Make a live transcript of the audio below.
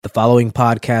The following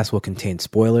podcast will contain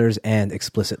spoilers and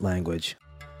explicit language.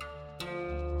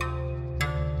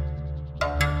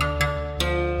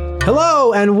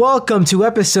 Hello and welcome to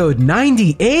episode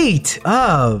 98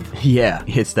 of Yeah,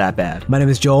 it's that bad. My name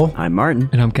is Joel. I'm Martin.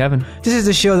 And I'm Kevin. This is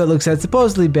a show that looks at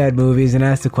supposedly bad movies and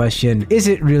asks the question, is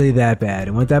it really that bad?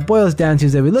 And what that boils down to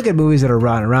is that we look at movies that are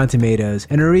on Rotten Tomatoes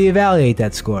and reevaluate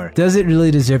that score. Does it really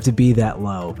deserve to be that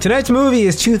low? Tonight's movie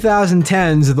is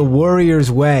 2010's The Warrior's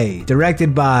Way,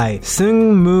 directed by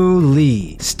Seung-Moo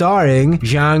Lee, starring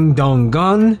Jang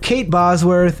Dong-gun, Kate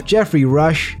Bosworth, Jeffrey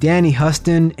Rush, Danny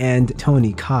Huston, and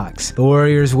Tony Cox. The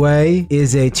Warrior's Way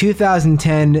is a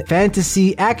 2010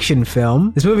 fantasy action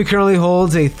film. This movie currently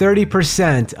holds a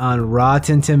 30% on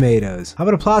Rotten Tomatoes. How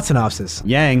about a plot synopsis?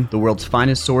 Yang, the world's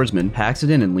finest swordsman, packs it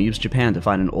in and leaves Japan to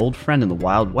find an old friend in the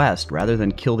Wild West rather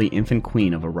than kill the infant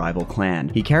queen of a rival clan.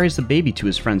 He carries the baby to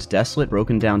his friend's desolate,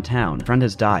 broken down town. The friend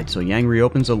has died, so Yang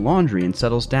reopens a laundry and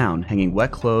settles down, hanging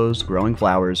wet clothes, growing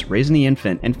flowers, raising the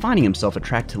infant, and finding himself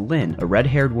attracted to Lin, a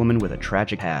red-haired woman with a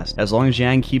tragic past. As long as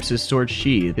Yang keeps his sword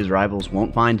sheathed, his rivals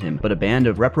won't find him, but a band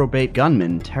of reprobate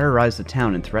gunmen terrorize the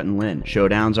town and threaten Lin.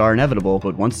 Showdowns are inevitable,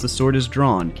 but once the sword is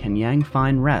drawn, can Yang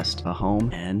find rest, a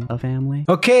home, and a family?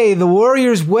 Okay, The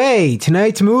Warrior's Way.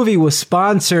 Tonight's movie was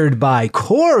sponsored by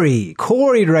Corey.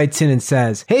 Corey writes in and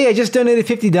says, hey, I just donated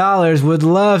 $50. Would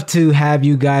love to have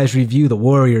you guys review The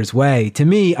Warrior's Way. To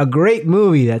me, a great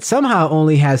movie that somehow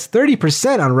only has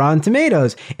 30% on Rotten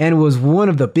Tomatoes and was one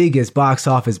of the biggest box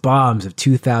office bombs of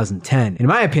 2010. In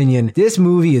my opinion, this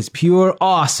movie is pure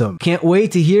awesome. Can't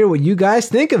wait to hear what you guys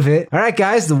think of it. All right,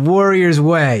 guys, The Warrior's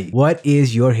Way. What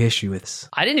is your history with this?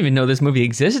 I didn't even know this movie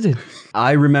existed.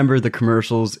 I remember the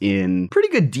commercials in pretty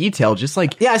good detail, just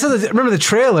like... Yeah, remember the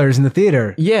trailers in the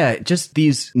theater. Yeah, just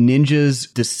these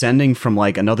ninjas descending from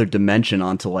like another dimension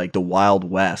onto like the Wild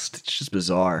West. It's just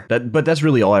bizarre. But that's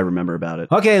really all I remember about it.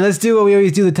 Okay, let's do what we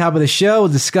always do at the top of the show.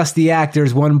 We'll discuss the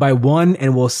actors one by one,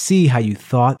 and we'll see how you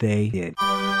thought they did.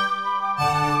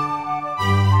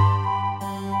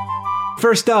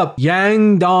 First up,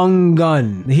 Yang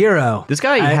Dong-gun, the hero. This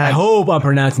guy I hope I'm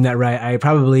pronouncing that right. I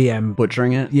probably am.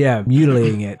 Butchering it? Yeah,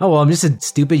 mutilating it. Oh, well, I'm just a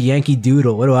stupid Yankee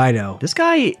doodle. What do I know? This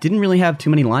guy didn't really have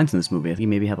too many lines in this movie. I think he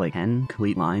maybe had like 10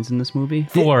 complete lines in this movie.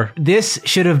 4. This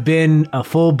should have been a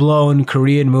full-blown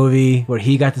Korean movie where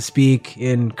he got to speak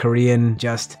in Korean,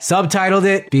 just subtitled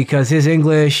it because his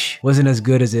English wasn't as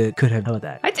good as it could have. How about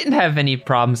that? I didn't have any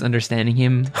problems understanding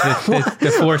him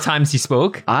the 4 times he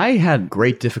spoke. I had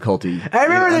great difficulty. I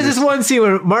remember there's this one scene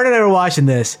where Martin and I were watching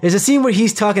this. There's a scene where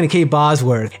he's talking to Kate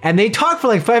Bosworth, and they talk for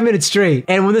like 5 minutes straight.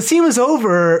 And when the scene was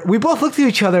over, we both looked at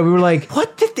each other. And we were like,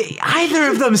 what did either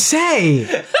of them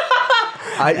say?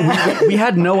 We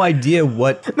had no idea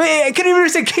what... Man, I couldn't even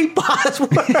understand Kate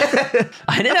Bosworth.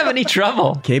 I didn't have any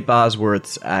trouble. Kate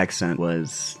Bosworth's accent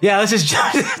was... Yeah, let's just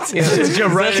jump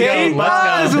right in. Kate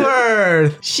Let's go.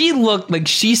 Bosworth. She looked like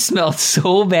she smelled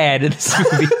so bad in this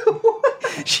movie.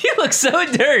 She looked so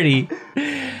dirty.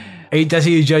 Does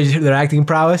he judge their acting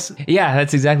prowess? Yeah,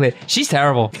 that's exactly it. She's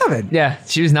terrible. Kevin. Yeah,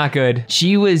 she was not good.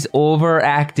 She was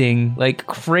overacting like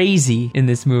crazy in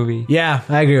this movie. Yeah,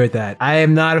 I agree with that. I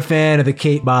am not a fan of the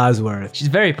Kate Bosworth. She's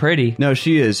very pretty. No,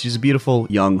 she is. She's a beautiful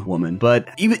young woman. But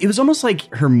it was almost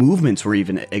like her movements were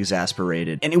even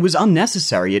exasperated. And it was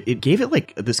unnecessary. It gave it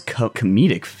like this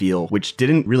comedic feel, which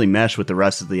didn't really mesh with the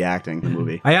rest of the acting in the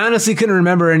movie. I honestly couldn't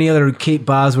remember any other Kate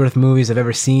Bosworth movies I've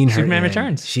ever seen her Superman in.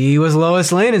 Returns. She was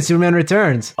Lois Lane in Superman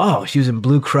Returns. Oh, she was in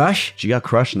Blue Crush. She got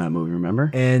crushed in that movie,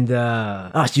 remember? And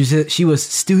she was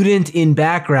student in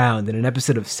background in an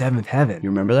episode of Seventh Heaven. You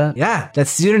remember that? Yeah, that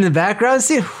student in the background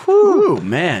scene. Whew. Ooh,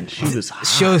 man, she was hot.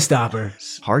 Showstopper.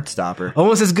 Heartstopper.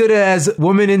 Almost as good as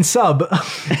Woman in Sub.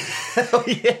 Oh,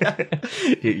 yeah.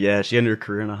 Yeah, she ended her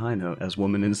career on a high note as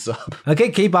Woman in Sub. Okay,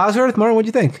 Kate Bosworth. Martin, what'd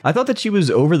you think? I thought that she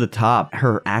was over the top.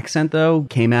 Her accent, though,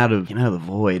 came out of the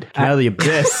void, came out of the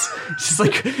abyss. She's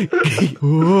like,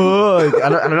 whoa, I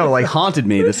don't know, like haunted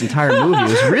me this entire movie. It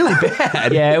was really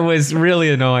bad. Yeah, it was really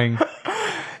annoying.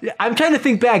 I'm trying to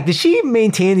think back. Did she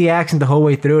maintain the accent the whole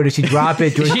way through, or did she drop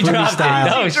it George She Clooney dropped style? it.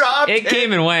 No, She dropped it it.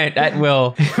 came and went at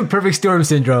will. Perfect Storm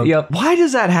Syndrome. Yep. Why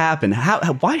does that happen?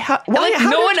 Why?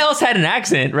 No one else had an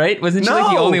accent, right? Wasn't she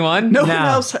like the only one? No No. one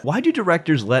else. Why do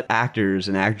directors let actors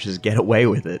and actresses get away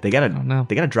with it? They gotta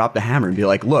drop the hammer and be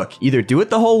like, look, either do it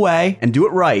the whole way and do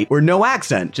it right, or no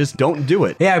accent. Just don't do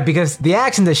it. Yeah, because the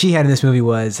accent that she had in this movie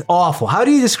was awful. How do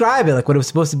you describe it? Like what it was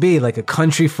supposed to be? Like a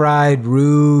country fried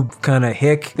rube kind of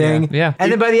hick thing? Yeah.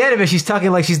 And then by the end of it, she's talking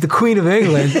like she's the Queen of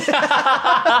England.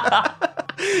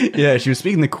 Yeah, she was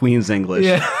speaking the Queen's English.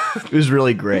 Yeah. It was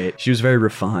really great. She was very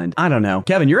refined. I don't know.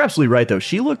 Kevin, you're absolutely right, though.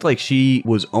 She looked like she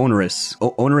was onerous.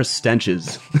 Onerous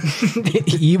stenches.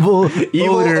 Evil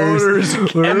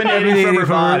odors were emanating from her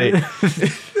body.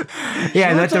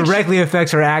 Yeah, that directly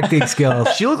affects her acting skills.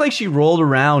 She looked like she rolled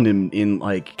around in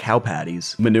like cow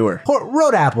patties. Manure.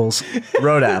 Road apples.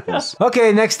 Road apples.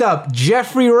 Okay, next up,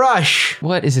 Jeffrey Rush.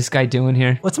 What is this guy doing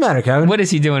here? What's the matter, Kevin? What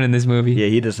is he doing in this movie? Yeah,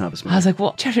 he doesn't have a smile. I was like,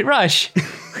 well, Jeffrey Rush.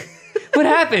 What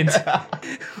happened?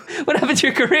 What happened to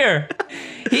your career?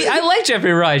 I like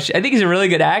Jeffrey Rush. I think he's a really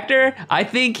good actor. I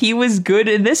think he was good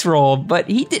in this role, but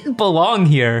he didn't belong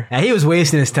here. Yeah, he was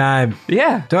wasting his time.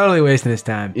 Yeah. Totally wasting his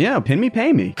time. Yeah, pin me,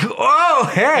 pay me. Oh,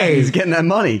 hey! He's getting that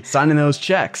money, signing those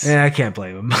checks. Yeah, I can't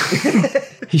blame him.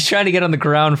 He's trying to get on the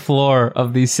ground floor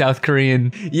of the South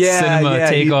Korean cinema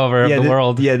takeover of the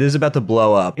world. Yeah, this is about to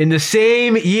blow up. In the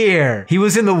same year, he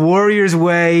was in The Warrior's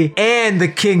Way and The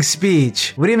King's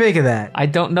Speech. What do you make of that? I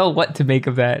don't know what to make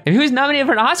of that. He was nominated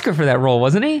for an Oscar for that role,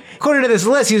 wasn't he? According to this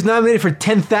list, he was nominated for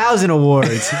 10,000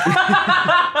 awards.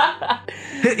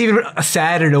 Even a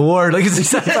Saturn award, like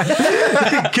it's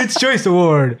a Kids' Choice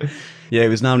Award. Yeah, he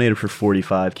was nominated for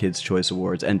 45 Kids' Choice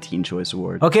Awards and Teen Choice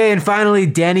Awards. Okay, and finally,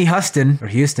 Danny Houston.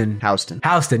 Houston, yeah,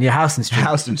 Houston Street.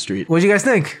 Houston Street. What did you guys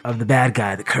think of the bad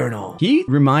guy, the Colonel? He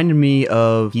reminded me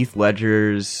of Heath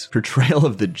Ledger's portrayal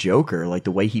of the Joker, like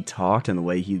the way he talked and the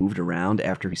way he moved around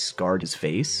after he scarred his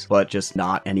face, but just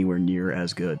not anywhere near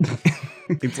as good.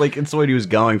 It's what he was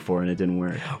going for and it didn't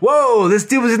work. Whoa, this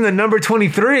dude was in the number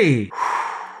 23.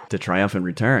 The triumphant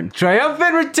return.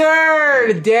 Triumphant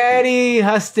return! Danny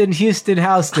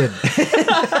Houston.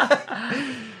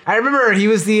 I remember he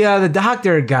was the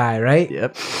doctor guy, right?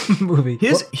 Yep. Movie.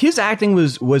 His acting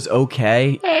was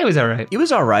okay. It was all right. It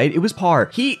was all right. It was par.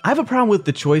 I have a problem with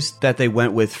the choice that they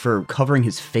went with for covering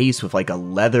his face with like a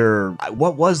leather.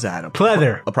 What was that?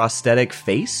 Pleather. A prosthetic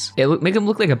face? Make him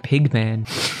look like a pig man.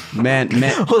 Man.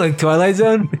 Oh, like Twilight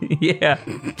Zone? Yeah.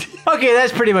 Okay,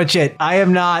 that's pretty much it. I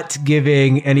am not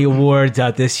giving any awards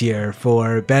out this year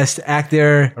for best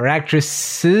actor or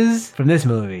actresses from this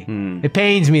movie. It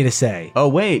pains me to say. Oh,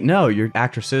 wait. No, you're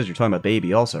actresses. You're talking about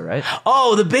Baby also, right?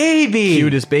 Oh, the baby!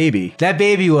 Cutest baby. That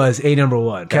baby was a number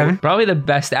one. Kevin? Probably the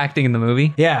best acting in the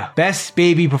movie. Yeah, best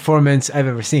baby performance I've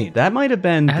ever seen. That might have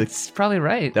been That's probably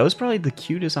right. That was probably the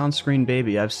cutest on-screen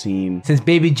baby I've seen. Since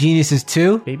Baby Geniuses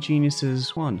 2? Baby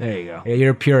Geniuses 1. There you go. Yeah,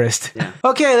 you're a purist. Yeah.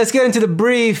 Okay, let's get into the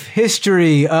brief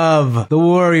history of The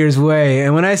Warrior's Way.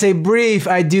 And when I say brief,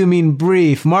 I do mean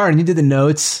brief. Martin, you did the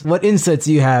notes. What insights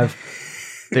do you have?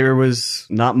 There was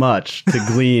not much to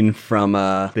glean from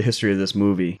the history of this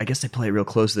movie. I guess they play it real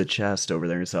close to the chest over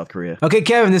there in South Korea. Okay,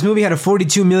 Kevin, this movie had a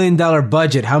 $42 million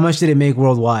budget. How much did it make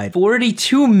worldwide?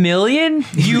 42 million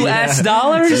US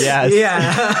dollars? Yes.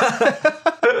 Yeah.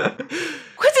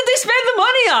 What did they spend the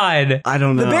money on? I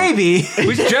don't know. The baby.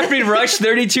 Was Jeffrey Rush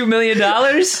 $32 million?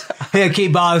 Yeah,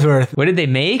 Kate Bosworth. What did they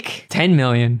make? $10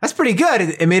 million. That's pretty good.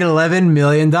 It made $11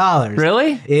 million.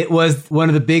 Really? It was one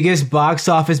of the biggest box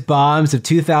office bombs of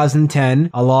 2010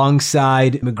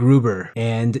 alongside MacGruber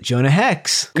and Jonah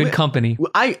Hex. Good company.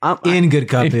 In good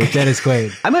company, Dennis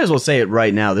Quaid. I might as well say it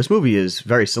right now. This movie is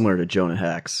very similar to Jonah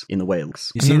Hex in the way it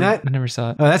looks. You seen that? I never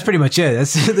saw it. Oh, that's pretty much it.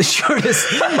 That's the shortest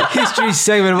history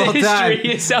segment of all time.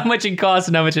 History is how much it cost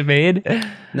and how much it made.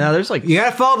 Now, there's like... You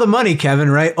gotta follow the money, Kevin,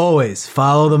 right? Always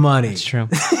follow the money. It's true.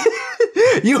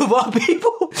 You of all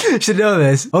people should know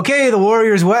this. Okay, The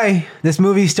Warrior's Way. This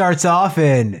movie starts off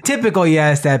in typical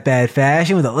Yes That Bad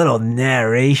fashion with a little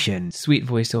narration. Sweet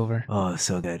voiceover. Oh,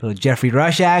 so good. Little Jeffrey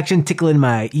Rush action tickling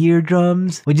my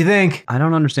eardrums. What'd you think? I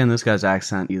don't understand this guy's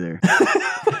accent either.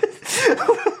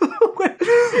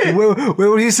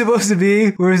 Where was he supposed to be?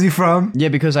 Where is he from? Yeah,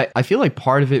 because I feel like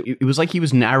part of it was like he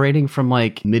was narrating from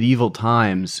like medieval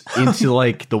times into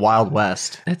like the Wild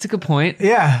West. That's a good point.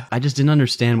 Yeah. I just didn't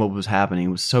understand what was happening.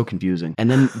 It was so confusing. And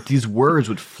then these words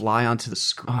would fly onto the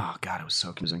screen. Oh, God, it was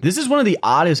so confusing. This is one of the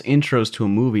oddest intros to a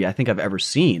movie I think I've ever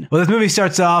seen. Well, this movie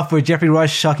starts off with Jeffrey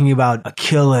Rush talking about a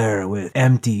killer with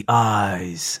empty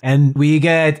eyes. And we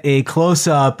get a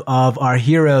close-up of our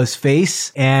hero's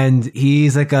face, and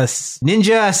he's like a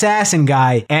ninja assassin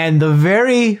guy. And the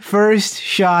very first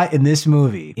shot in this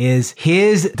movie is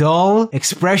his dull,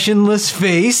 expressionless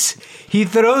face. He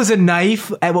throws a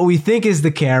knife at what we think is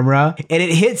the camera, and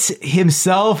it hits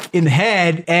himself in the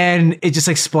head, and it just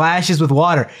like splashes with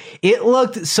water. It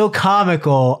looked so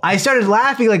comical. I started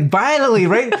laughing like violently,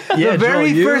 right? Yeah, the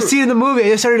very Joel, first scene in the movie, I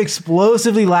just started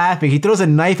explosively laughing. He throws a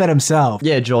knife at himself.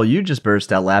 Yeah, Joel, you just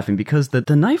burst out laughing because the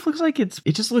knife looks like it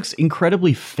just looks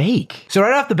incredibly fake. So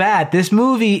right off the bat, this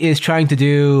movie is trying to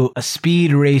do a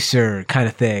speed racer kind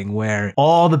of thing where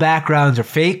all the backgrounds are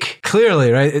fake.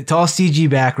 Clearly, right? It's all CG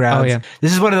backgrounds. Oh, yeah.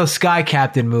 This is one of those Sky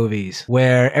Captain movies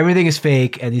where everything is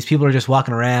fake and these people are just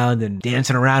walking around and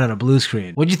dancing around on a blue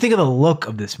screen. What do you think of the look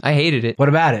of this movie? I hated it. What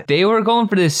about it? They were going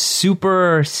for this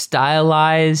super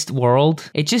stylized world.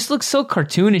 It just looked so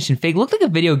cartoonish and fake. It looked like a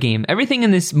video game. Everything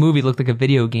in this movie looked like a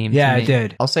video game. Yeah, to me. it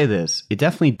did. I'll say this. It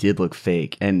definitely did look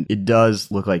fake, and it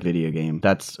does look like video game.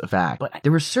 That's a fact. But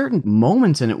there were certain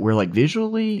moments in it where, like,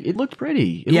 visually, it looked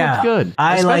pretty. It Yeah. looked good.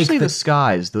 I like Especially the- the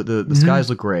skies. The skies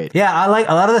look great. Yeah, I like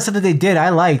a lot of the stuff that they did. I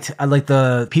liked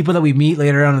the people that we meet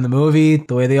later on in the movie,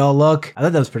 the way they all look. I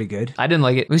thought that was pretty good. I didn't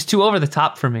like it. It was too over the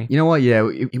top for me. You know what? Yeah,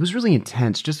 it was really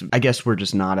intense. Just, I guess we're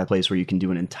just not at a place where you can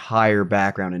do an entire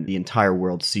background and the entire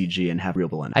world CG and have real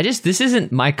people in it. This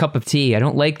isn't my cup of tea. I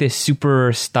don't like this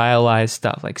super stylized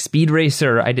stuff. Like Speed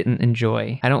Racer, I didn't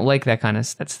enjoy. I don't like that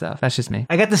stuff. That's just me.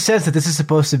 I got the sense that this is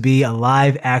supposed to be a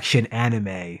live action anime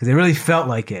because it really felt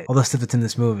like it. All the stuff that's in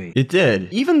this movie. It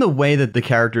did. Even the way that the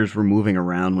characters were moving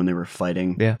around when they were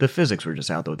fighting, Yeah. the physics were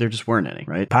just out there. There just weren't any,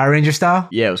 right? Power Ranger style?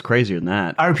 Yeah, it was crazier than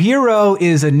that. Our hero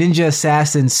is a ninja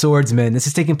assassin swordsman. This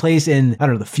is taking place in, I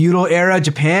don't know, the feudal era,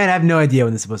 Japan. I have no idea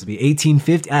when this is supposed to be.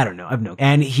 1850? I don't know. I have no.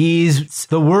 And he's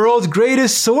the world's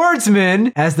greatest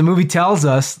swordsman, as the movie tells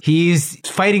us. He's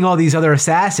fighting all these other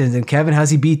assassins, and Kevin, how's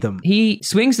he beat them? He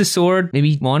swings the sword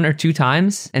maybe 1 or 2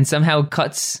 times and somehow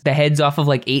cuts the heads off of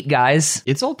like 8 guys.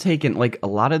 It's all taken, like, a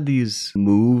lot of these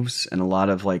moves and a lot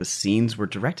of, like, the scenes were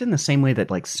directed in the same way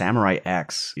that, like, Samurai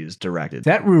X is directed. Is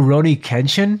that Rurouni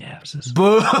Kenshin? Yeah,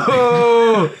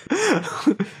 Boo!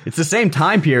 it's the same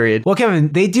time period. Well,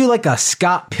 Kevin, they do like a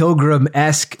Scott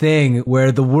Pilgrim-esque thing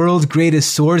where the world's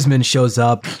greatest swordsman shows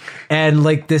up and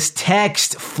like this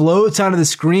text floats onto the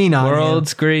screen on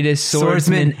World's him. greatest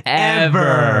swordsman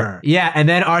ever. Yeah, and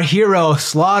then our hero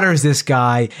slaughters this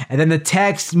guy, and then the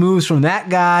text moves from that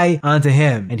guy onto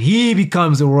him, and he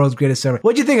becomes the world's greatest swordsman.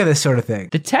 What'd you think of this sort of thing?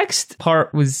 The text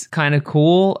part was kind of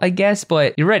cool, I guess,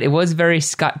 but you're right. It was very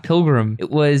Scott Pilgrim. It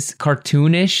was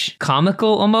cartoonish,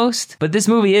 comical almost, but this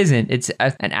movie isn't. It's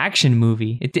an action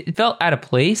movie. It felt out of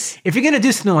place. If you're gonna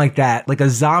do something like that, like a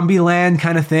Zombieland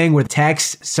kind of thing where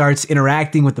text starts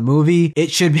interacting with the movie,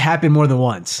 it should happen more than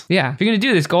once. Yeah, if you're going to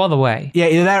do this, go all the way. Yeah,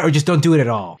 either that or just don't do it at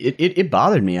all. It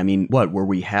bothered me. I mean, what, were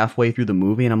we halfway through the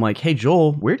movie and I'm like, hey,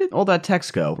 Joel, where did all that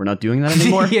text go? We're not doing that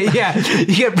anymore? yeah. You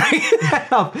can't bring that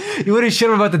up. You wouldn't shut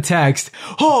him about the text.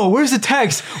 Oh, where's the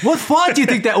text? What font do you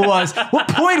think that was? What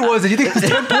point was it? You think it was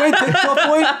 10 point, 12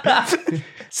 point?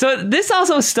 So this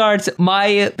also starts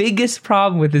my biggest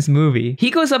problem with this movie. He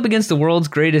goes up against the world's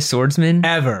greatest swordsman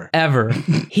Ever.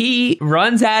 He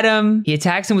runs at him. He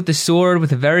attacks him with the sword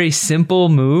with a very simple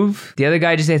move. The other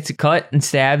guy just has to cut and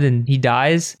stab and he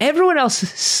dies. Everyone else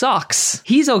sucks.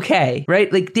 He's okay,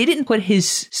 right? Like they didn't put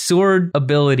his sword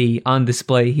ability on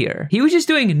display here. He was just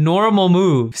doing normal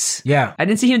moves. Yeah. I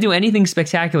didn't see him do anything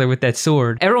spectacular with that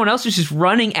sword. Everyone else was just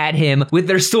running at him with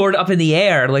their sword up in the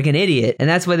air like an idiot. And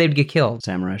that's why they'd get killed.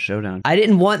 Samurai Showdown. I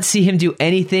didn't want to see him do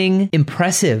anything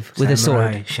impressive with a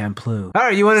sword. Champloo. All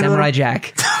right, you want to Samurai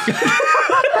Jack.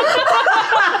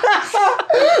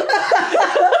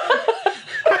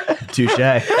 Touche.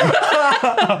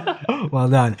 Well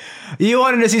done. You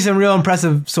wanted to see some real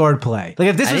impressive sword play. Like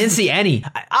if this I didn't see any.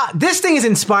 this thing is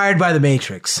inspired by The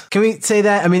Matrix. Can we say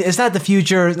that? I mean, it's not the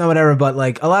future, it's not whatever, but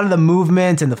like a lot of the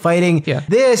movement and the fighting. Yeah.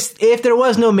 This, if there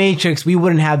was no Matrix, we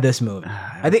wouldn't have this movie.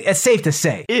 I think it's safe to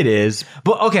say. It is.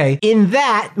 But okay, in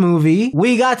that movie,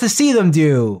 we got to see them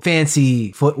do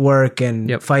fancy footwork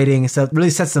and fighting and stuff.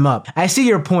 Really sets them up. I see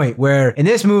your point where in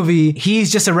this movie,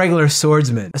 he's just a regular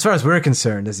swordsman, as far as we're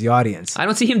concerned as the audience. I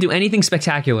don't see him do anything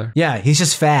spectacular. Yeah, he's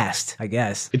just fast, I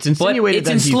guess. It's But insinuated it's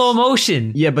that in he's- slow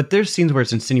motion. Yeah, but there's scenes where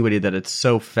it's insinuated that it's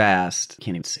so fast.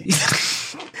 Can't even see.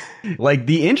 Like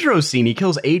the intro scene, he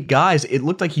kills 8 guys. It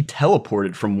looked like he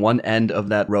teleported from one end of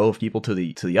that row of people to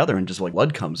the other, and just like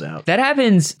blood comes out. That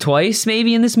happens twice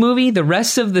maybe in this movie. The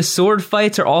rest of the sword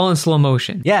fights are all in slow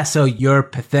motion. Yeah, so your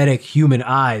pathetic human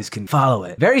eyes can follow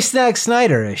it. Very Zack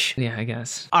Snyder-ish. Yeah, I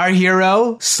guess. Our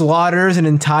hero slaughters an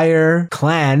entire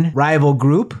clan, rival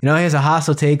group. You know, he has a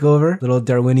hostile takeover, little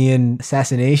Darwinian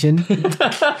assassination.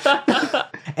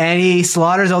 and he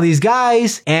slaughters all these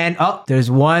guys. And there's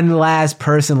one last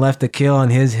person left to kill on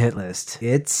his hit list.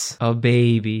 It's A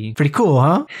baby. pretty cool,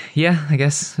 huh? Yeah, I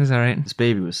guess it was all right. This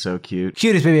baby was so cute.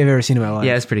 Cutest baby I've ever seen in my life.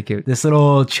 Yeah, it's pretty cute. This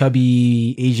little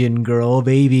chubby Asian girl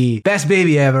baby. Best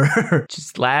baby ever.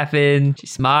 She's laughing.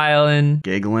 She's smiling.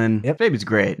 Giggling. Yep. Baby's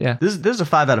great. Yeah. This is a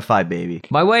 5 out of 5 baby.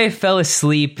 My wife fell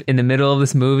asleep in the middle of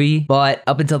this movie, but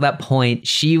up until that point,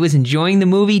 she was enjoying the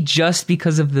movie just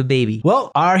because of the baby.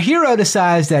 Well, our hero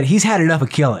decides that he's had enough of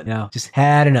killing. Just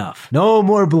had enough. No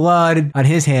more blood on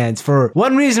his hands for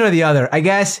one reason or the other. I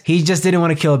guess he just didn't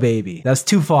want to kill a baby. That's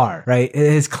too far, right?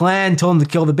 His clan told him to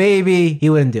kill the baby. He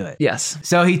wouldn't do it. Yes.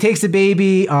 So he takes the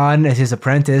baby on as his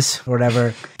apprentice or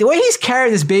whatever. The way he's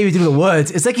carrying this baby through the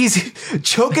woods, it's like he's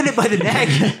choking it by the neck.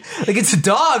 Like it's a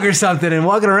dog or something and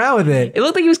walking around with it. It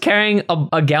looked like he was carrying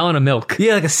a gallon of milk.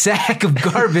 Yeah, like a sack of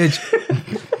garbage.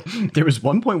 There was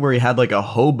one point where he had like a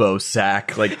hobo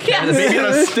sack, like carrying the baby on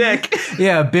a stick.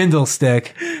 Yeah, a bindle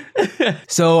stick.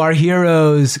 So our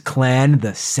hero's clan,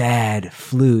 the Sad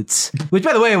Flutes. Which,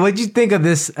 by the way, what'd you think of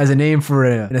this as a name for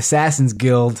an assassin's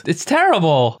guild? It's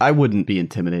terrible. I wouldn't be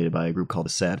intimidated by a group called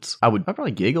the Sets. I'd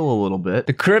probably giggle a little bit.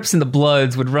 The Crips and the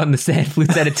Bloods would run the Sad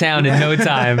Flutes out of town in no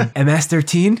time.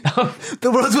 MS-13?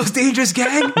 The world's most dangerous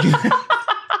gang?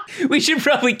 We should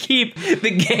probably keep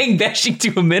the gang bashing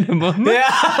to a minimum. Yeah.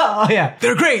 Oh, yeah.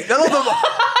 They're great. I love them.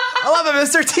 I love them,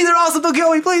 MS-13. They're awesome. Don't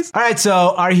kill me, please. All right,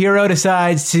 so our hero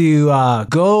decides to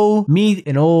go meet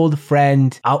an old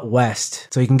friend out west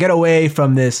so he can get away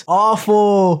from this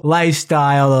awful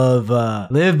lifestyle of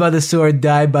live by the sword,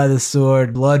 die by the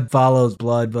sword, blood follows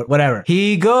blood, but whatever.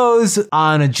 He goes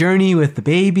on a journey with the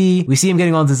baby. We see him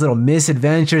getting all these little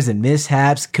misadventures and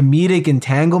mishaps, comedic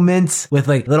entanglements with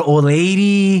like little old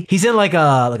lady. He's in like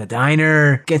a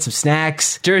diner, getting some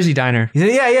snacks. Jersey Diner.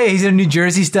 He's in a New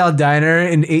Jersey style diner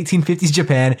in 1850s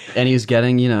Japan. And he's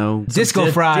getting, some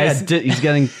Disco fries. Yeah, he's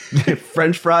getting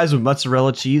French fries with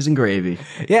mozzarella cheese and gravy.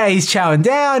 Yeah, he's chowing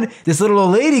down. This little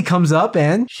old lady comes up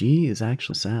and She is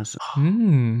actually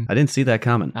assassin. I didn't see that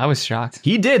coming. I was shocked.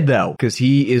 He did though, because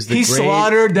he is the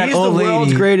slaughtered that old He's the world's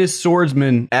lady. greatest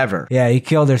swordsman ever. yeah, he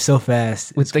killed her so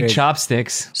fast. With It's like crazy.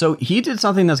 chopsticks. So he did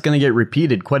something that's going to get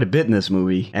repeated quite a bit in this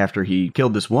movie. After he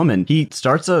killed this woman, he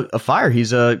starts a fire. He's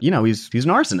he's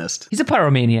an arsonist. He's a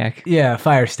pyromaniac. Yeah,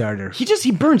 fire starter.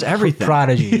 He burns everything.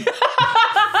 Prodigy.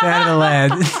 Fan of the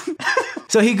land.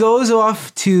 So he goes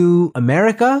off to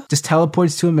America, just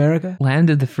teleports to America. Land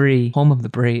of the free, home of the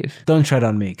brave. Don't tread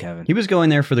on me, Kevin. He was going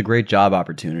there for the great job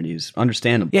opportunities.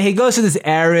 Understandable. Yeah, he goes to this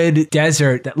arid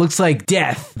desert that looks like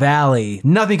Death Valley.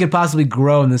 Nothing could possibly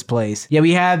grow in this place. Yeah,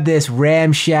 we have this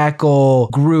ramshackle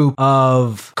group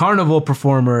of carnival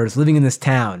performers living in this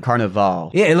town.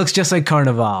 Carnival. Yeah, it looks just like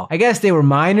Carnival. I guess they were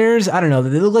miners. I don't know.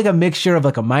 They look like a mixture of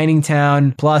like a mining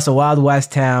town plus a Wild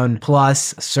West town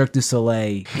plus Cirque du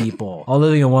Soleil people all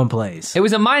living in one place. It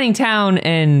was a mining town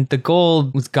and the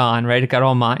gold was gone, right? It got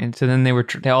all mined. So then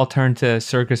they all turned to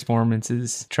circus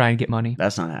performances, try and get money.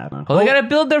 That's not happening. Well, they got to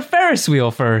build their Ferris wheel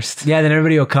first. Yeah, then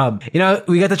everybody will come.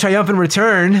 We got the triumphant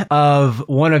return of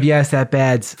one of Yes That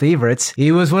Bad's favorites.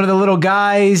 He was one of the little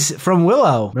guys from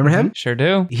Willow. Remember him? Sure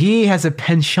do. He has a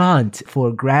penchant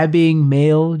for grabbing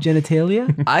male genitalia.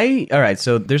 All right,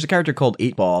 so there's a character called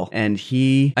 8-Ball, and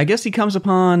I guess he comes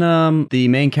upon the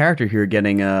main character here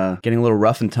getting a little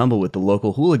rough and tumble with the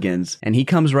local hooligans, and he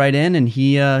comes right in and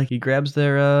he grabs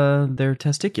their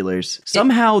testiculars.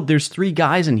 Somehow there's 3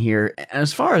 guys in here, and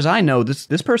as far as I know,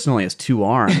 this person only has 2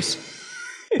 arms.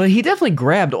 But he definitely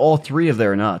grabbed all 3 of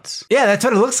their nuts. Yeah, that's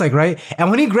what it looks like, right? And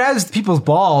when he grabs people's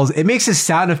balls, it makes a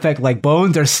sound effect like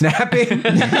bones are snapping.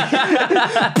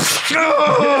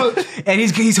 And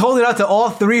he's holding out to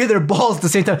all 3 of their balls at the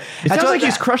same time. It sounds like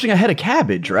he's crushing a head of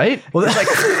cabbage, right? Well,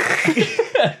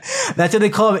 that's what they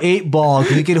call him 8-Ball,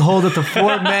 because he can hold up to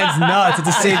 4 men's nuts at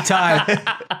the same time.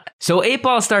 So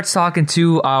 8-Ball starts talking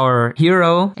to our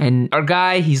hero, and our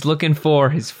guy, he's looking for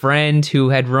his friend who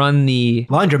had run the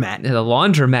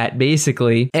laundromat,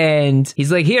 basically. And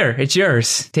he's like, here, it's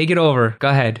yours. Take it over. Go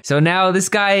ahead. So now this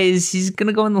guy he's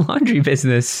gonna go in the laundry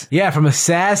business. Yeah, from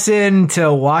assassin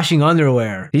to washing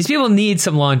underwear. These people need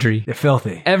some laundry. They're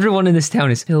filthy. Everyone in this town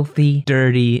is filthy,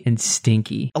 dirty, and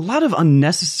stinky. A lot of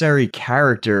unnecessary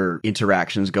character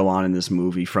interactions go on in this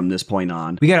movie from this point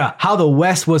on. We got a How the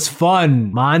West Was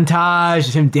Fun montage montage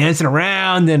of him dancing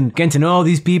around and getting to know all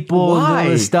these people and all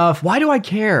this stuff. Why do I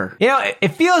care? You know, it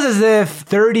feels as if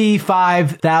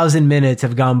 35,000 minutes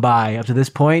have gone by up to this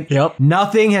point. Yep.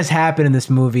 Nothing has happened in this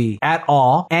movie at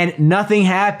all, and nothing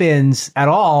happens at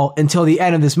all until the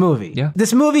end of this movie. Yeah.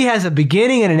 This movie has a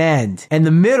beginning and an end, and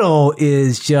the middle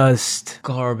is just...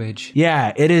 Garbage.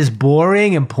 yeah, it is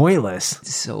boring and pointless.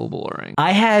 So boring.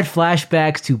 I had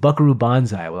flashbacks to Buckaroo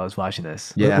Banzai while I was watching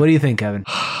this. Yeah. What do you think, Kevin?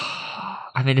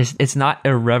 I mean, it's not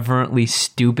irreverently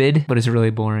stupid, but it's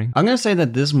really boring. I'm going to say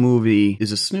that this movie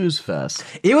is a snooze fest.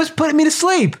 It was putting me to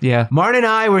sleep. Yeah. Martin and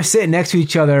I were sitting next to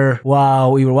each other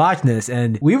while we were watching this,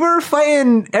 and we were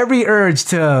fighting every urge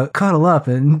to cuddle up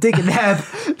and take a nap.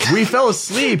 We fell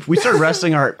asleep. We started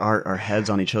resting our heads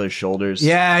on each other's shoulders.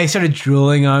 Yeah, he started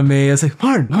drooling on me. I was like,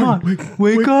 Martin, come on, wake up.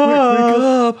 Wake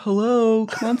up. Hello.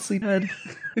 Come on, sleephead.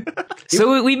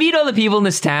 So we meet all the people in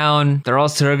this town. They're all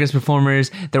circus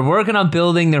performers. They're working on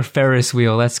building their Ferris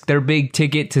wheel. That's their big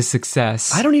ticket to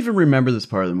success. I don't even remember this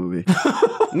part of the movie.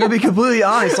 I'm going to be completely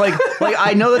honest. Like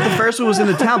I know that the Ferris wheel was in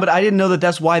the town, but I didn't know that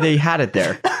that's why they had it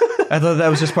there. I thought that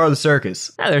was just part of the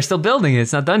circus. Yeah, they're still building it.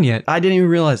 It's not done yet. I didn't even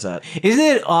realize that. Isn't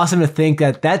it awesome to think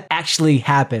that that actually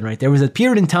happened, right? There was a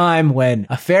period in time when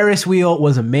a Ferris wheel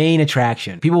was a main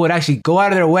attraction. People would actually go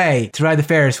out of their way to ride the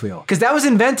Ferris wheel. Because that was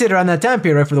invented around that time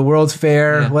period, right? For the World's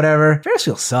Fair, whatever. Ferris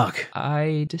wheels suck.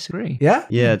 I disagree. Yeah?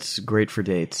 Yeah, it's great for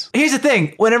dates. Here's the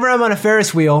thing. Whenever I'm on a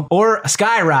Ferris wheel, or a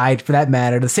sky ride for that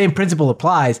matter, the same principle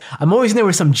applies. I'm always in there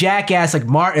with some jackass like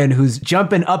Martin who's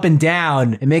jumping up and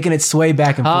down and making it sway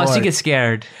back and forth. Oh, so you get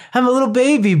scared. I'm a little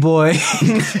baby boy.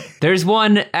 There's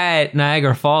one at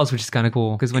Niagara Falls, which is kind of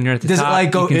cool because when you're at the Does top, it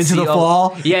like go you can into see the all-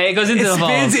 fall? Yeah, it goes into the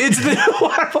spins falls. into the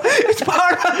waterfall. It's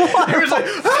part of the waterfall.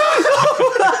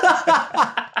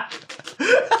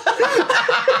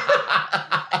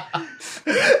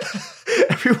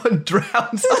 Everyone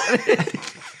drowns on it.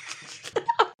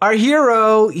 Our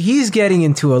hero, he's getting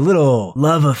into a little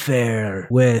love affair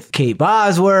with Kate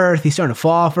Bosworth. He's starting to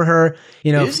fall for her.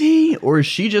 You know, Is he? Or is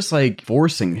she just like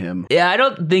forcing him? Yeah, I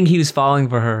don't think he was falling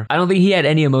for her. I don't think he had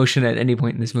any emotion at any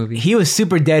point in this movie. he was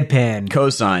super deadpan.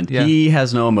 Co-signed. Yeah. He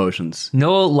has no emotions.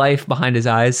 No life behind his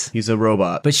eyes. He's a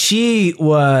robot. But she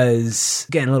was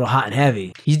getting a little hot and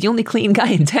heavy. He's the only clean guy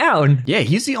in town. Yeah,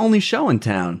 he's the only show in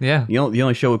town. Yeah. The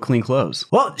only show with clean clothes.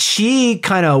 Well, she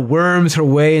kind of worms her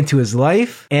way into his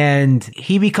life, and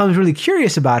he becomes really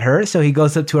curious about her. So he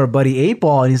goes up to our buddy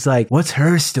 8-Ball, and he's like, what's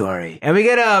her story? And we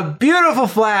get a beautiful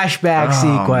flashback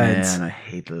sequence. Man, I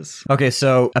hate this. Okay,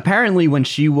 so apparently when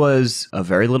she was a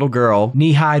very little girl,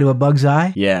 Knee high to a bug's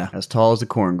eye. yeah, as tall as the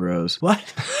corn grows. What?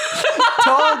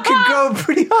 Tall can go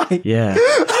pretty high. Yeah.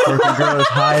 Or can grow as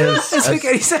high as... Doesn't make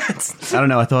any sense. I don't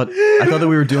know. I thought that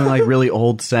we were doing like really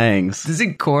old sayings.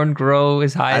 Doesn't corn grow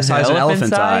as high as As high as an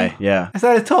elephant's elephant's eye. Yeah. I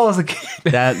thought as tall as a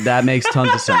kid. That makes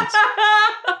tons of sense.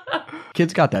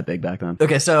 Kids got that big back then.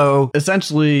 Okay, so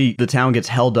essentially the town gets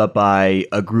held up by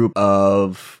a group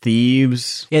of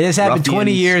thieves. Yeah, this happened 20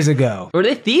 ruffians. years ago. Were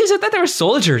they thieves? I thought they were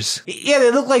soldiers. Yeah,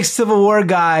 they look like Civil War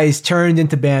guys turned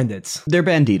into bandits. They're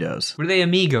banditos. Were they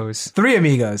amigos? 3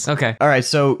 amigos. Okay. All right,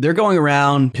 so they're going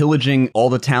around pillaging all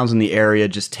the towns in the area,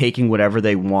 just taking whatever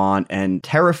they want and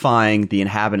terrifying the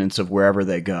inhabitants of wherever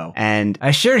they go. And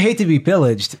I sure hate to be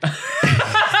pillaged.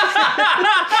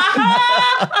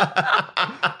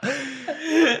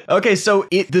 okay, so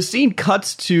the scene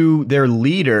cuts to their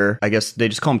leader. I guess they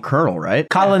just call him Colonel, right?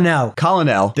 Colonel.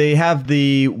 Colonel. They have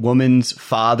the woman's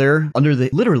father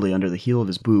literally under the heel of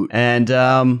his boot. And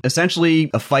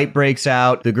essentially a fight breaks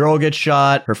out. The girl gets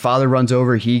shot. Her father runs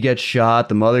over. He gets shot.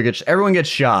 The mother everyone gets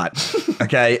shot.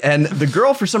 Okay. And the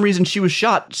girl, for some reason, she was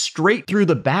shot straight through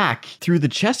the back, through the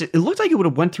chest. It looked like it would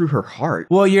have went through her heart.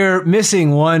 Well, you're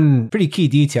missing one pretty key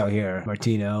detail here,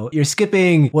 Martino. You're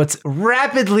skipping what's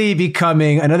rapidly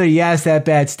becoming another Yes That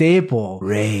Bad staple.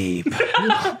 Rape.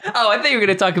 Oh, I thought you were going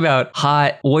to talk about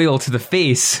hot oil to the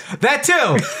face. That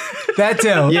too. That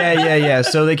too. Yeah.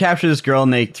 So they capture this girl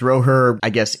and they throw her, I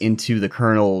guess, into the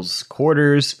colonel's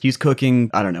quarters. He's cooking,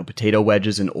 I don't know, potato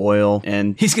wedges in oil.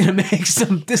 And He's going to make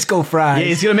some disco fries. yeah,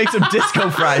 he's going to make some disco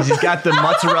fries. He's got the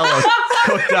mozzarella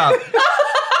cooked up.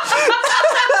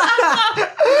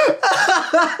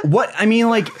 What? I mean,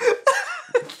 like...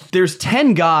 there's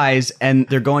 10 guys and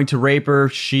they're going to rape her.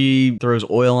 She throws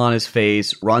oil on his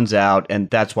face, runs out, and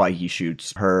that's why he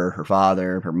shoots her, her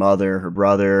father, her mother, her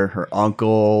brother, her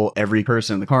uncle, every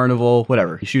person in the carnival,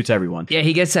 whatever. He shoots everyone. Yeah,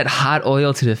 he gets that hot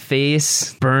oil to the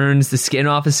face, burns the skin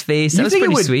off his face. That was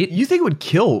pretty sweet. You think it would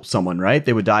kill someone, right?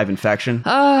 They would die of infection?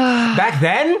 Back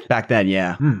then? Back then,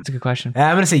 yeah. That's a good question.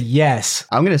 I'm going to say yes.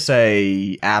 I'm going to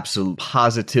say absolutely,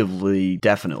 positively,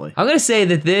 definitely. I'm going to say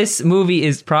that this movie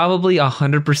is probably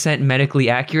 100% medically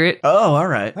accurate. Oh, all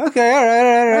right. Okay,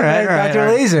 all right.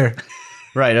 Dr. Laser.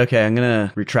 Right, okay. I'm going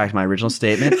to retract my original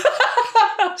statement.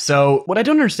 So what I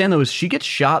don't understand, though, is she gets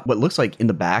shot what looks like in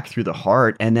the back through the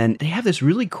heart, and then they have this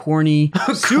really corny,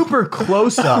 super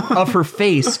close-up of her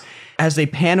face. As they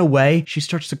pan away, she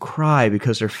starts to cry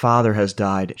because her father has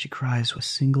died. She cries with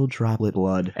single droplet of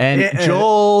blood. And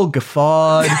Joel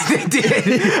guffawed. They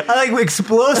did. I like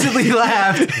explosively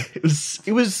laughed.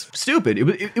 It was stupid.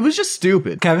 It was just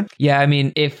stupid. Kevin? Yeah, I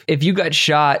mean, if you got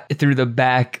shot through the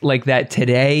back like that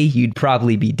today, you'd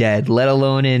probably be dead, let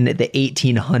alone in the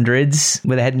 1800s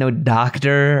where they had no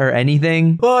doctor or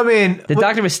anything. Well, I mean... The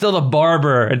doctor was still the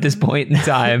barber at this point in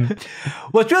time.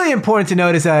 What's really important to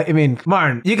note is that, I mean,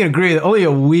 Martin, you can agree that only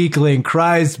a weakling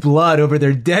cries blood over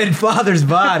their dead father's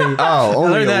body. Oh, only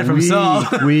I learned that from Saul.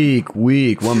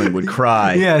 weak woman would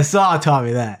cry. Yeah, Saul taught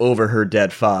me that. Over her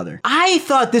dead father. I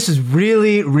thought this was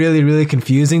really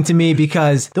confusing to me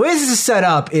because the way this is set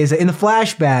up is that in the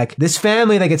flashback, this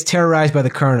family that gets terrorized by the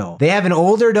colonel, they have an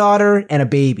older daughter and a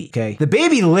baby, okay? The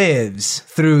baby lives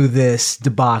through this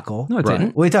debacle. No, it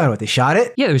didn't. What are you talking about? They shot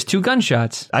it? Yeah, there was 2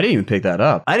 gunshots. I didn't even pick that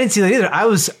up. I didn't see that either.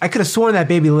 I could have sworn that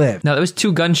baby lived. No, there was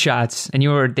 2 gunshots, and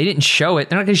they didn't show it.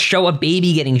 They're not going to show a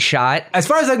baby getting shot. As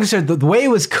far as I'm concerned, the way it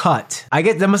was cut, I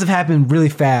get that must have happened really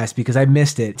fast because I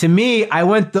missed it. To me, I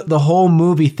went the whole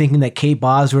movie thinking that Kate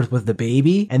Bosworth was the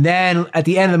baby, and then at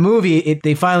the end of the movie,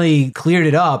 they finally cleared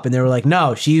it up, and they were like,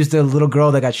 "No, she's the little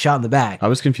girl that got shot in the back." I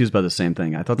was confused by the same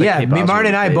thing. I thought that Kate me, Bosworth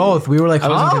Martin, and was I the both. We were like, I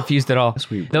wasn't "Huh?" confused at all.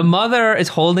 weird. The mother is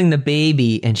holding the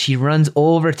baby, and she runs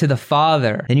over to the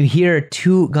father, and you hear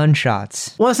 2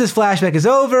 gunshots. Once this flashback is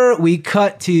over, we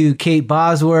cut to Kate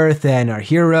Bosworth and our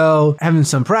hero having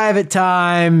some private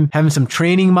time, having some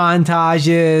training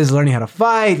montages, learning how to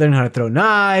fight, learning how to throw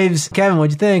knives. Kevin,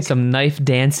 what'd you think? Some knife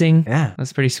dancing. Yeah.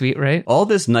 That's pretty sweet, right? All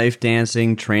this knife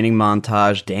dancing, training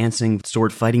montage, dancing,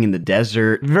 sword fighting in the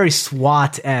desert. Very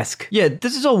SWAT-esque. Yeah,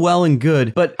 this is all well and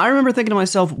good, but I remember thinking to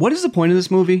myself, what is the point of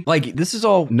this movie? Like, this is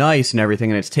all nice and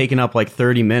everything, and it's taken up like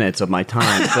 30 minutes of my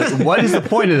time, but what is the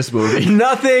point of this movie?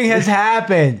 Nothing has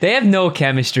happened. They have no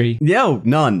chemistry. No,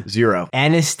 none. Zero.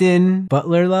 Aniston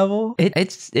Butler level?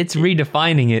 It's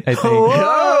redefining it, I think.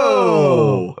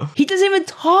 Oh! He doesn't even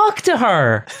talk to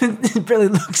her. Barely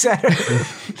looks at her.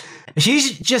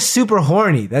 She's just super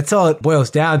horny. That's all it boils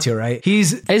down to, right?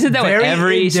 Isn't that what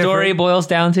every story boils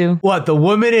down to? What, the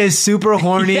woman is super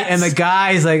horny Yes. and the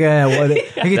guy's like, I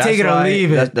can take it or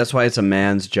leave it. That's why it's a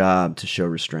man's job to show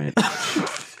restraint.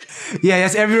 Yeah,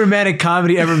 that's every romantic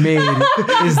comedy ever made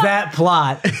is that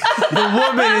plot. The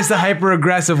woman is the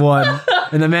hyper-aggressive one,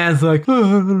 and the man's like,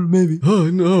 maybe. Oh,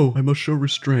 no, I must show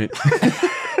restraint.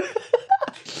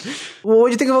 Well,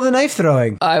 what'd you think of all the knife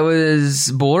throwing? I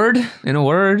was bored, in a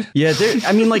word. Yeah,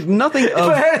 I mean, like, nothing If I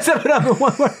of... had to sum it up in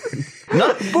one word.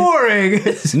 Boring.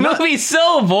 This movie's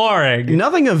so boring.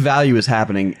 Nothing of value is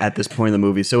happening at this point in the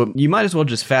movie, so you might as well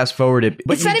just fast forward it.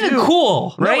 But It's not even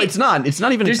cool, right? No, it's not. It's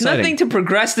not even There's exciting. nothing to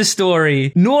progress the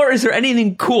story, nor is there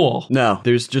anything cool. No,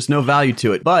 there's just no value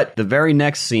to it. But the very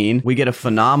next scene, we get a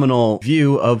phenomenal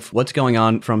view of what's going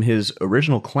on from his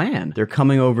original clan. They're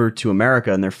coming over to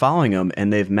America and they're following him,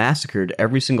 and they've massacred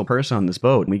every single person on this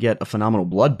boat. We get a phenomenal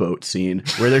blood boat scene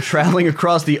where they're traveling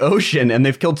across the ocean and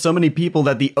they've killed so many people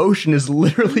that the ocean is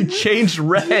literally changed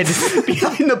red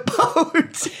behind the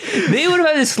boat. They would have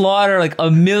had to slaughter like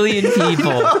 1 million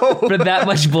people for that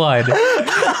much blood.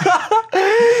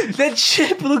 That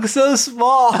ship looks so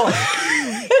small.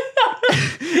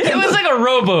 It was like a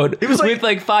rowboat with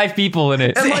like 5 people in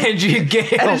it. Andrea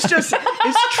Gale. And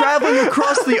it's traveling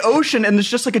across the ocean and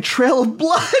there's just like a trail of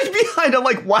blood behind. I'm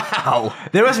like, wow.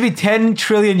 There must be 10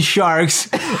 trillion sharks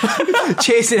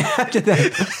chasing after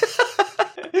them.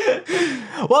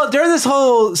 Well, during this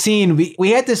whole scene,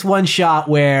 we had this one shot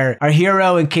where our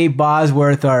hero and Kate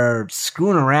Bosworth are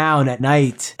screwing around at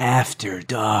night after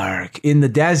dark in the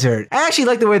desert. I actually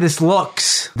like the way this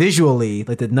looks. visually,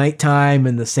 like the nighttime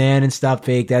and the sand and stuff,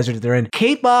 fake desert that they're in.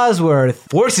 Kate Bosworth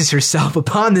forces herself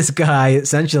upon this guy,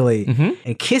 essentially,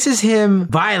 and kisses him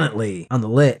violently on the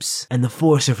lips. And the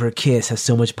force of her kiss has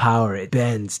so much power, it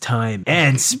bends time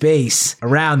and space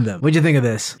around them. What'd you think of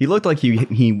this? He looked like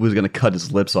he was going to cut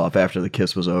his lips off after the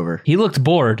kiss was over. He looked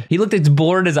bored. He looked as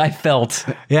bored as I felt.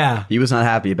 Yeah. He was not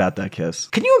happy about that kiss.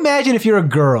 Can you imagine if you're a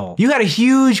girl, you had a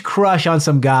huge crush on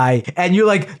some guy, and you're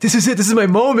like, this is it, this is my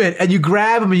moment, and you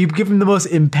grab him and you give him the most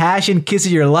impassioned kiss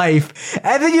of your life,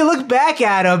 and then you look back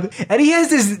at him, and he has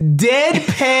this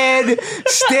deadpan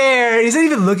stare, and he's not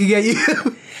even looking at you.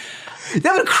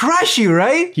 That would crush you,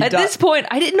 right? At this point,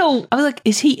 I didn't know. I was like,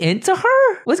 is he into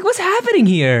her? What's happening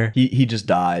here? He just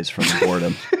dies from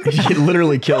boredom. It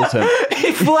literally kills him.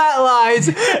 He flatlines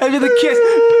after the kiss.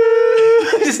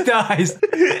 Just dies.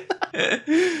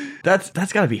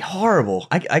 That's got to be horrible.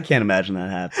 I can't imagine that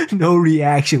happening. No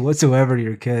reaction whatsoever to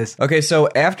your kiss. Okay, so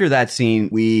after that scene,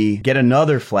 we get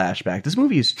another flashback. This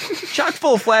movie is chock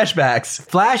full of flashbacks.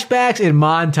 Flashbacks and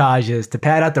montages to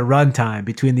pad out the runtime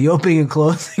between the opening and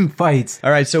closing fights.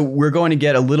 All right, so we're going to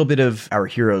get a little bit of our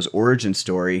hero's origin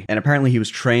story, and apparently he was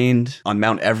trained on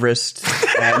Mount Everest.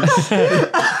 And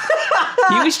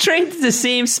He was trained at the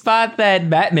same spot that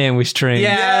Batman was trained.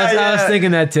 I was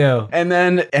thinking that too. And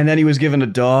then he was given a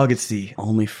dog. It's the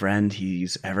only friend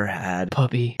he's ever had.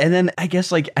 Puppy. And then I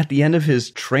guess like at the end of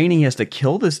his training, he has to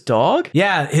kill this dog.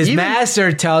 Yeah, his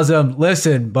master tells him,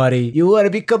 listen, buddy, you want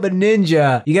to become a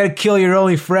ninja, you got to kill your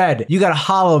only friend. You got to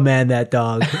hollow man that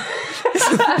dog.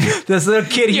 This little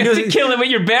kid, You have to kill him with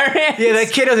your bare hands. Yeah,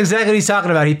 that kid knows exactly what he's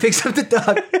talking about. He picks up the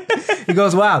dog. He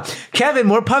goes, wow. Kevin,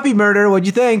 more puppy murder. What'd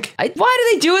you think? Why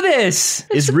do they do this?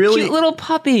 It's a really- cute little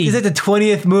puppy. It's like the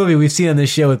 20th movie we've seen on this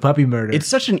show with puppy murder. It's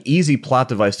such an easy plot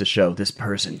device to show this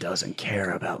person doesn't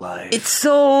care about life. It's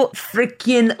so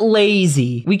freaking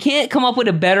lazy. We can't come up with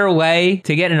a better way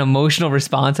to get an emotional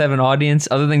response out of an audience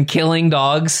other than killing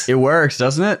dogs. It works,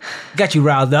 doesn't it? Got you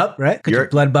riled up, right? Got your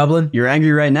blood bubbling. You're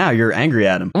angry right now. You're angry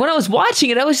at him. When I was watching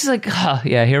it, I was just like, oh,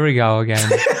 yeah, here we go again.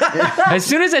 As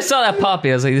soon as I saw that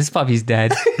puppy, I was like, this puppy's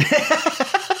dead.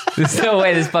 There's no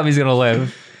way this puppy's gonna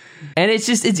live. And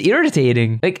it's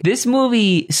irritating. Like, this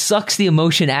movie sucks the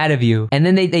emotion out of you. And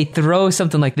then they throw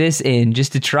something like this in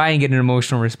just to try and get an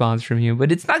emotional response from you.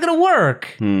 But it's not going to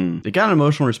work. They got an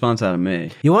emotional response out of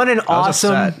me. You want an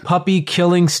awesome upset. puppy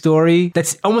killing story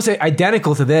that's almost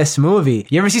identical to this movie?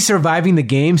 You ever see Surviving the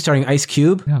Game starring Ice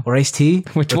Cube or Ice T?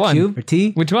 Which or one? Cube or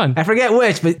T? Which one? I forget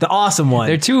which, but the awesome one.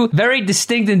 They're two very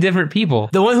distinct and different people.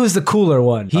 The one who's the cooler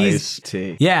one.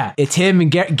 Ice-T. Yeah, it's him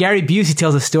and Gary Busey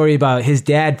tells a story about his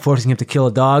dad forcing him to kill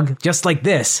a dog, just like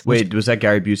this. Wait, was that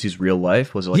Gary Busey's real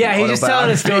life? Was it like Yeah, he's just telling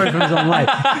a story from his own life.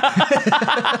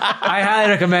 I highly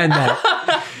recommend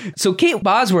that. So Kate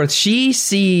Bosworth, she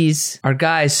sees our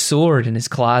guy's sword in his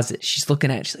closet. She's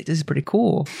looking at it. She's like, this is pretty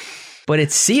cool. But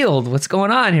it's sealed. What's going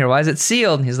on here? Why is it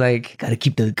sealed? And he's like, gotta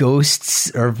keep the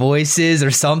ghosts or voices or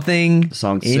something The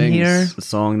song in sings. here. The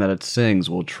song that it sings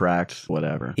will attract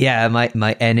whatever. Yeah,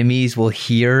 my enemies will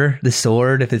hear the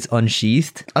sword if it's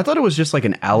unsheathed. I thought it was just like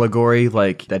an allegory,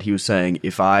 like that he was saying,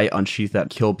 if I unsheath that,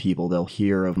 kill people, they'll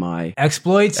hear of my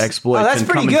Exploits? exploits. Oh, that's and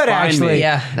pretty come and good, find actually. me.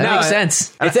 Yeah, that makes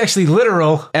sense. It's actually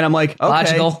literal. And I'm like, okay,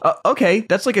 Logical. Okay,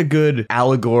 that's like a good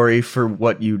allegory for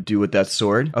what you do with that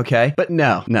sword. Okay, but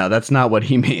no, that's not what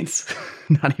he means.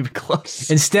 Not even close.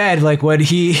 Instead, like when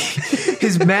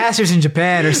his master's in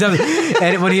Japan or something,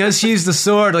 and when he unsheathes the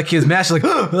sword, like his master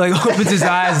like opens his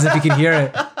eyes as if he can hear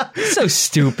it. So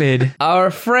stupid.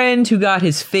 Our friend who got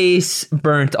his face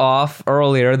burnt off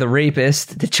earlier, the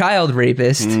rapist, the child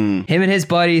rapist, him and his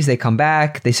buddies, they come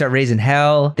back, they start raising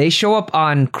hell. They show up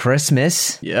on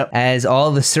Christmas as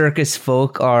all the circus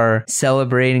folk are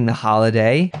celebrating the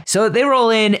holiday. So they roll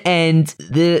in and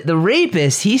the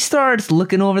rapist, he starts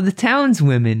looking over the townswomen.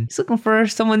 He's looking for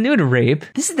someone new to rape.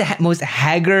 This is the most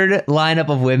haggard lineup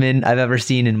of women I've ever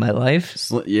seen in my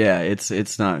life. Yeah,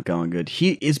 it's not going good.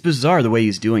 It's bizarre the way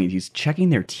he's doing it. He's checking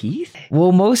their teeth.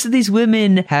 Well, most of these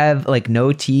women have like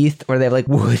no teeth or they have like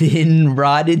wooden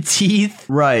rotted teeth.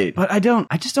 Right. But I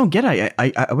just don't get it.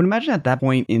 I would imagine at that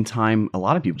point in time, a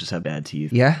lot of people just have bad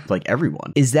teeth. Yeah. Like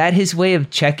everyone. Is that his way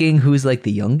of checking who's like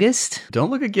the youngest?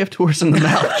 Don't look a gift horse in the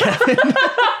mouth, Kevin.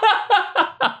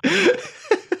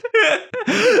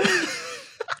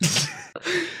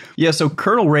 Yeah, so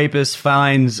Colonel Rapist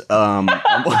finds a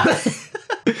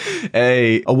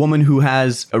woman who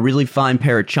has a really fine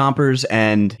pair of chompers,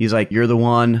 and he's like, you're the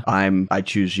one, I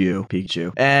choose you,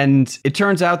 Pikachu. And it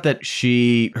turns out that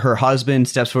her husband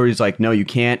steps forward, he's like, no, you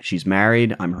can't, she's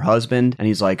married, I'm her husband. And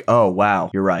he's like, oh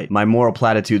wow, you're right, my moral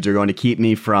platitudes are going to keep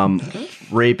me from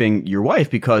raping your wife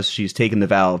because she's taken the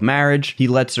vow of marriage. He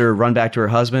lets her run back to her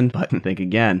husband, but think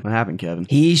again. What happened, Kevin?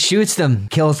 He shoots them,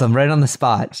 kills them right on the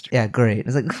spot. Yeah, great.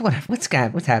 I was like,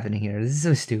 what's happening here? This is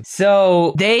so stupid.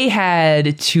 So they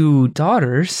had 2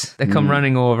 daughters that come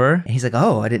running over. And he's like,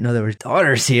 oh, I didn't know there were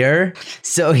daughters here.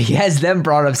 So he has them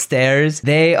brought upstairs.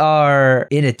 They are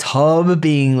in a tub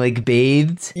being like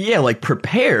bathed. Yeah, like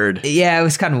prepared. Yeah, it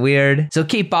was kind of weird. So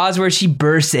Kate Bosworth, she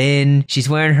bursts in. She's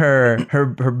wearing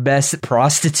her best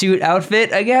prostitute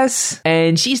outfit, I guess.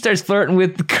 And she starts flirting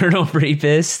with the Colonel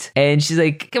Rapist. And she's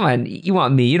like, come on, you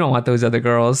want me. You don't want those other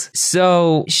girls.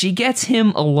 So she gets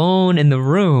him alone in the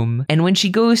room. And when she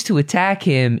goes to attack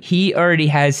him, he already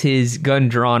has his gun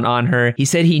drawn on her. He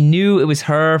said he knew it was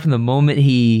her from the moment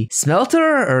he smelt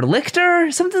her or licked her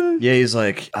or something. Yeah, he's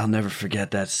like, I'll never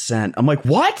forget that scent. I'm like,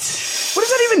 what? What does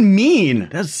that even mean?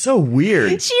 That's so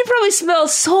weird. She probably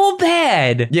smells so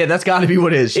bad. Yeah, that's got to be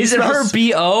what it is. Is it her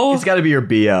BO? It's got to be her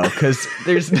BO because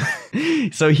there's.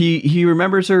 So he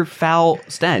remembers her foul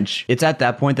stench. It's at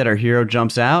that point that our hero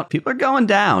jumps out. People are going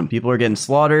down. People are getting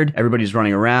slaughtered. Everybody's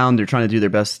running around. They're trying to do the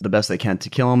best they can to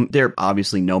kill him. They're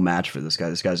obviously no match for this guy.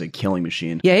 This guy's a killing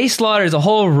machine. Yeah, he slaughters a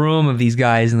whole room of these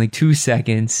guys in like 2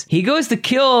 seconds. He goes to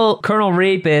kill Colonel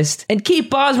Rapist, and Kate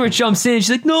Bosworth jumps in. She's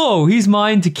like, no, he's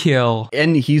mine to kill.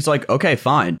 And he's like, okay,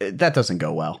 fine. That doesn't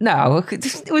go well. No,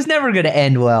 it was never going to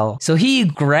end well. So he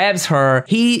grabs her.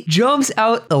 He jumps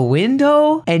out the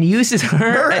window and uses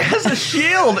her as a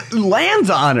shield, lands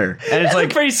on her. And it's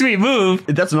like a pretty sweet move.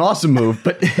 That's an awesome move,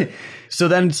 but so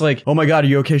then it's like, oh my God, are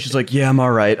you okay? She's like, yeah, I'm all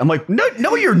right. I'm like,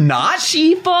 no, you're not.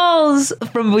 She falls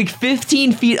from like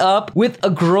 15 feet up with a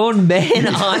grown man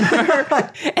on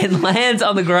her and lands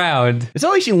on the ground. It's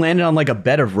not like she landed on like a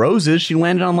bed of roses. She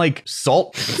landed on like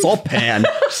salt pan.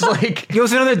 It's like, it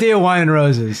was another day of wine and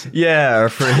roses. Yeah,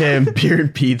 for him, beer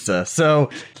and pizza. So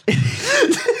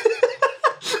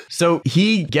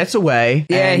he gets away.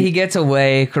 Yeah, he gets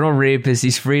away. Colonel Rapist,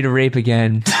 he's free to rape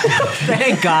again.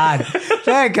 Thank God.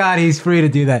 Thank God he's free to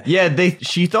do that. Yeah,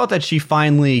 she thought that she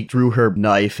finally drew her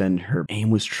knife and her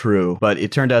aim was true. But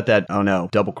it turned out that, oh no,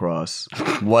 double cross.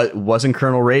 What wasn't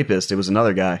Colonel Rapist, it was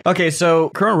another guy. Okay,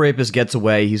 so Colonel Rapist gets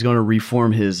away. He's going to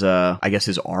reform his, I guess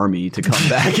his army to come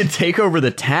back and take over the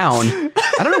town.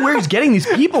 I don't know where he's getting these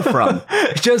people from.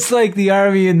 Just like the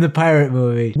army in the pirate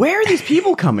movie. Where are these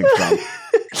people coming from?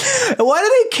 Why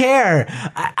do they care?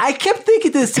 I kept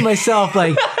thinking this to myself,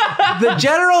 like, the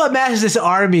general amasses this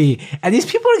army, and these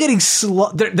people are getting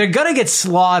they're gonna get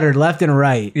slaughtered left and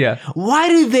right. Yeah. Why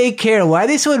do they care? Why are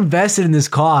they so invested in this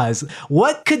cause?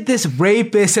 What could this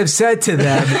rapist have said to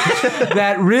them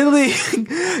that really,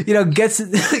 gets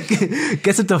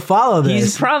them to follow this?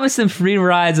 He's promised them free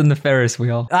rides on the Ferris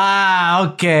wheel.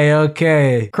 Ah,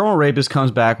 okay. Colonel Rapist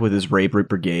comes back with his rape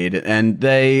brigade, and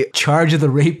they charge of the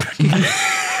rape brigade.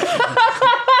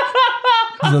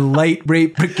 The light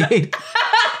rape brigade.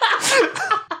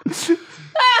 It's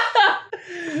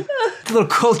a little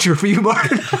culture for you,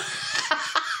 Martin.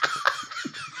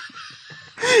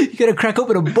 You gotta crack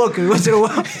open a book every once in a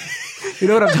while. You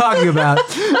know what I'm talking about.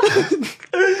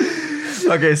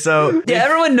 Okay, so yeah,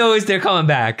 everyone knows they're coming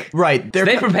back. Right.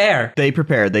 They prepare. They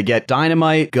prepare. They get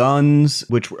dynamite, guns,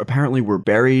 which apparently were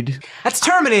buried. That's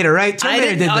Terminator, right? Terminator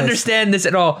I didn't understand this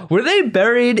at all. Were they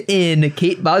buried in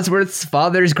Kate Bosworth's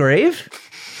father's grave?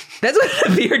 That's what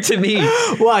it appeared to me.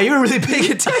 Wow, you were really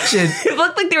paying attention. It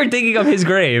looked like they were digging up his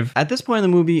grave. At this point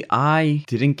in the movie, I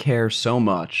didn't care so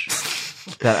much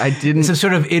that I didn't. It's a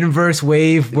sort of inverse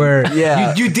wave where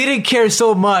you didn't care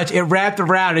so much, it wrapped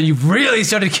around and you really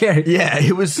started caring. Yeah,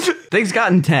 it was. Things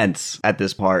got intense at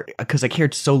this part because I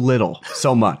cared so little,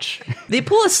 so much. They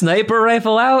pull a sniper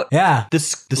rifle out. Yeah. The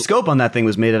scope on that thing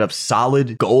was made out of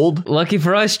solid gold. Lucky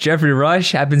for us, Jeffrey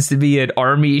Rush happens to be an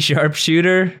army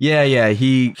sharpshooter. Yeah,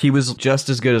 he was just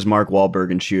as good as Mark Wahlberg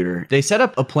in Shooter. They set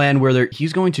up a plan where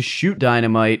he's going to shoot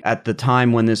dynamite at the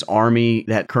time when this army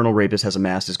that Colonel Rapist has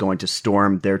amassed is going to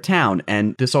storm their town.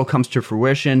 And this all comes to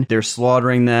fruition. They're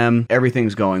slaughtering them.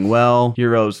 Everything's going well.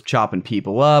 Hero's chopping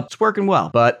people up. It's working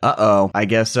well. But, I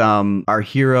guess our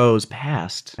hero's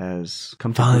past has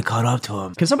come finally caught up to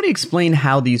him. Can somebody explain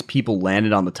how these people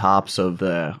landed on the tops of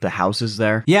the houses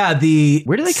there? Yeah,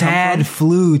 where do they sad come from?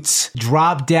 Flutes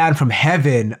drop down from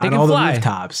heaven on all the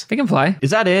rooftops. They can fly. Is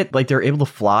that it? Like they're able to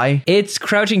fly? It's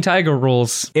Crouching Tiger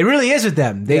rules. It really is with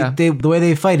them. The way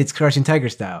they fight, it's Crouching Tiger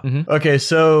style. Mm-hmm. Okay,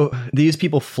 so these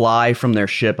people fly from their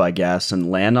ship, I guess,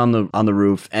 and land on the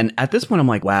roof. And at this point, I'm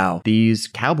like, wow, these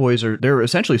cowboys they're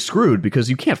essentially screwed because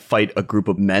you can't fight a group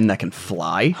of men that can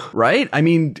fly, right? I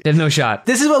mean, There's no shot.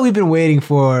 This is what we've been waiting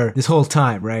for this whole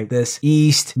time, right? This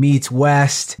East meets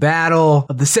West battle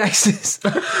of the sexes.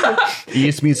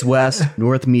 East meets West,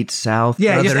 North meets South.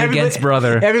 Yeah, Brother just everybody- against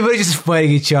brother. Everybody just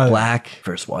fighting each other. Black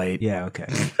versus white. Yeah, okay.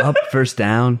 Up, first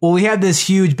down. Well, we have this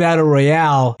huge battle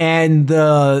royale, and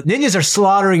the ninjas are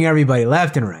slaughtering everybody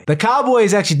left and right. The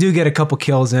cowboys actually do get a couple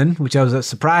kills in, which I was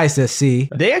surprised to see.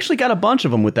 They actually got a bunch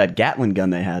of them with that Gatling gun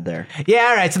they had there. Yeah,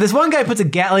 all right. So this one guy puts a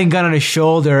Gatling gun on his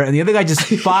shoulder, and the other guy just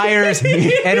fires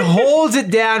and holds it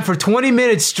down for 20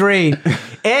 minutes straight.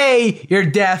 A, you're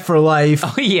dead for life.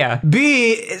 Oh, yeah.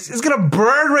 B, it's gonna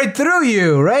burn right through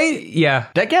you, right? Yeah.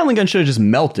 That Gatling gun should have just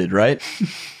melted, right?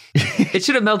 It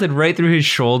should have melted right through his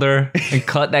shoulder and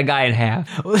cut that guy in half.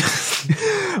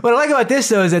 What I like about this,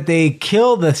 though, is that they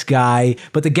kill this guy,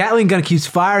 but the Gatling gun keeps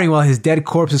firing while his dead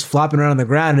corpse is flopping around on the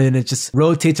ground, and it just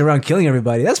rotates around killing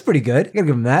everybody. That's pretty good. I gotta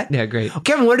give him that. Yeah, great.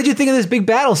 Kevin, what did you think of this big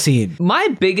battle scene? My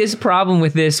biggest problem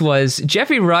with this was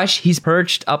Jeffrey Rush, he's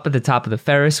perched up at the top of the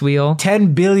Ferris wheel.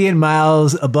 10 billion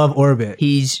miles above orbit.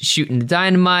 He's shooting the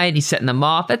dynamite, he's setting them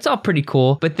off. That's all pretty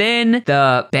cool. But then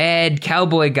the bad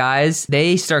cowboy guys,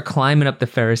 they start climbing up the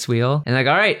Ferris wheel. And like,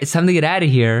 all right, it's time to get out of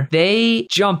here. They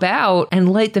jump out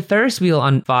and light the Ferris wheel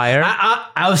on fire.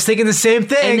 I was thinking the same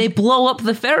thing. and they blow up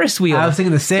the Ferris wheel. I was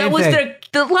thinking the same That was thing.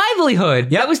 their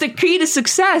livelihood. Yep. That was the key to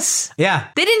success. Yeah.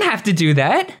 They didn't have to do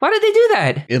that. Why did they do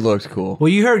that? It looked cool. Well,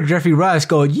 you heard Jeffrey Rush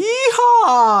go,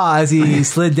 yeehaw, as he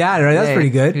slid down, right? That's Hey, pretty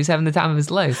He good. was having the time of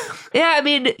his life. Yeah, I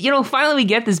mean, finally we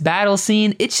get this battle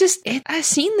scene. It's just, I've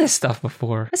seen this stuff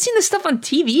before. I've seen this stuff on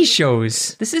TV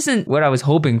shows. This isn't what I was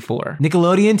hoping for.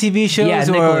 Nickelodeon TV shows? Yeah, or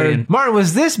Nickelodeon. Martin,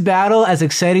 was this battle as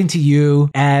exciting to you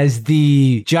as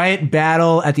the giant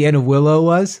battle at the end of Willow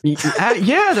was?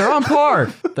 Yeah, they're on par.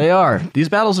 They are. These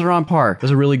battles are on par.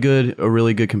 That's a really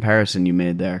good comparison you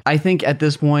made there. I think at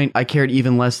this point, I cared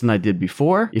even less than I did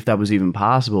before, if that was even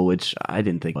possible, which I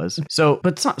didn't think was. So,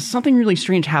 but something really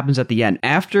strange happens at the end.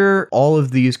 After all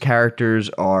of these characters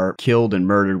are killed and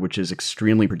murdered, which is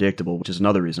extremely predictable, which is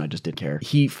another reason I just didn't care.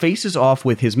 He faces off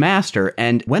with his master,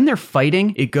 and when they're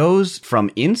fighting, it goes from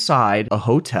inside a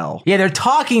hotel. Yeah, they're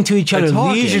talking to each other They're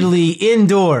talking. leisurely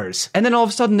indoors. And then all of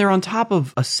a sudden, they're on top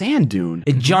of a sand dune.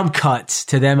 It jump cuts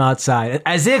to them outside,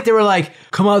 as if they were like,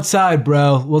 come outside,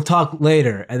 bro, we'll talk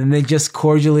later. And then they just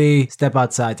cordially step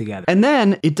outside together. And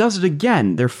then it does it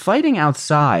again. They're fighting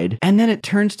outside, and then it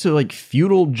turns to like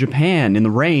feudal Japan in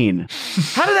the rain.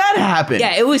 How did that happen?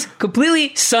 Yeah, it was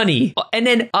completely sunny. And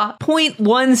then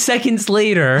 0.1 seconds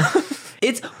later,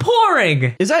 it's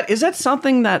pouring. Is that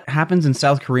something that happens in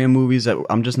South Korean movies that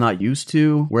I'm just not used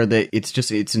to? Where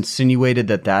it's insinuated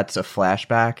that that's a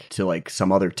flashback to like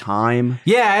some other time.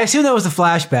 Yeah, I assume that was a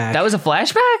flashback. That was a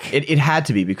flashback? It had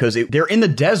to be because they're in the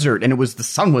desert and the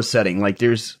sun was setting. Like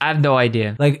there's I have no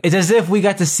idea. Like, it's as if we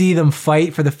got to see them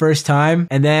fight for the first time,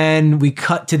 and then we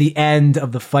cut to the end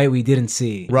of the fight we didn't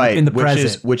see. right In the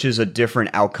present. which is a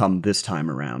different outcome this time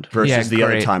around versus Yeah, the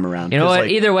other great. time around. You know 'Cause, what?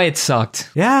 like, Either way, it sucked.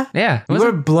 Yeah? Yeah. We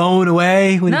were blown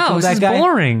away when he No, killed this that is guy.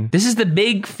 boring. This is the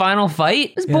big final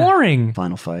fight. It's boring.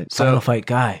 final fight. Final fight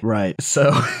guy. Right.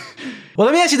 So Well,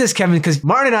 let me ask you this, Kevin, because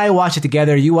Martin and I watched it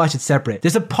together. You watched it separate.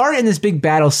 There's a part in this big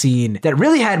battle scene that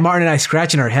really had Martin and I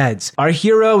scratching our heads. Our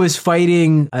hero is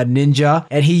fighting a ninja,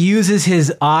 and he uses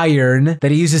his iron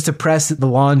that he uses to press the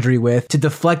laundry with to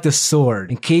deflect a sword.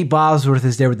 And Kate Bosworth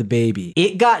is there with the baby.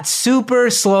 It got super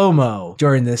slow-mo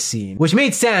during this scene, which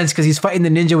made sense because he's fighting the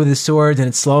ninja with his swords and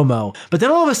it's slow-mo. But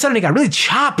then all of a sudden, it got really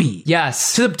choppy.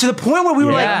 Yes. To the point where we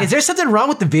were Yeah. like, is there something wrong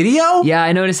with the video? Yeah,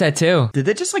 I noticed that too. did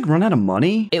they just like run out of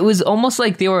money? It was almost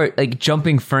like they were like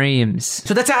jumping frames.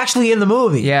 So that's actually in the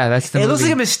movie. Yeah, that's the It looks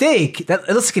movie. like a mistake. It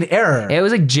looks like an error. It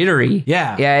was like jittery.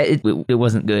 Yeah. Yeah, it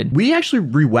wasn't good. We actually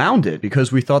rewound it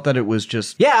because we thought that it was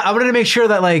just Yeah, I wanted to make sure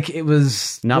that like it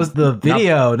was the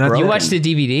video. Not broken. You watched the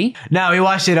DVD No, we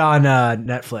watched it on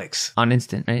Netflix. on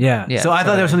Instant, right? Yeah. So I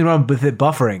thought there was something wrong with it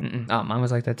buffering. Oh, mine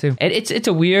was like that too. And it's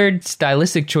a weird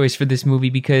stylistic choice for this movie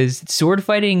because sword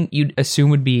fighting you'd assume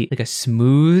would be like a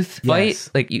smooth fight. Yes.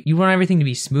 Like you want everything to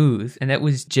be smooth, and that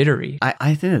was jittery.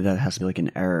 I think that has to be like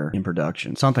an error in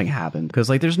production. Something happened because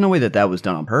like there's no way that was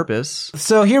done on purpose.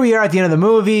 So here we are at the end of the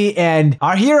movie, and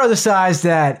our hero decides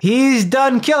that he's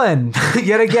done killing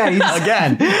yet again. He's,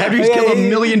 Again, Henry's killed 1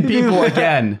 million people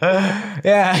again.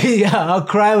 yeah, I'll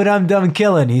cry when I'm done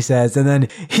killing, he says. And then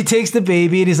he takes the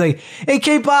baby and he's like, hey,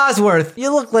 Kate Bosworth,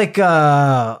 you look like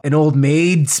an old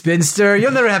maid spinster.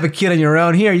 You'll never have a kid on your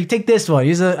own. Here, you take this one.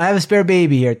 I have a spare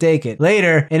baby here. Take it.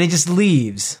 Later, and it just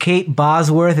leaves. Kate Kate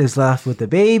Bosworth is left with the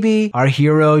baby. Our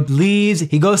hero leaves.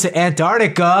 He goes to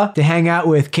Antarctica to hang out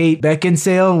with Kate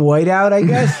Beckinsale and Whiteout, I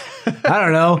guess. I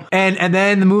don't know. And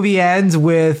then the movie ends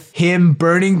with him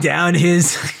burning down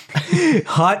his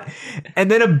hut,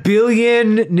 and then a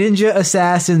billion ninja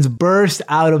assassins burst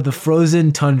out of the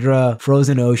frozen tundra,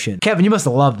 frozen ocean. Kevin, you must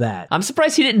have loved that. I'm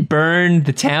surprised he didn't burn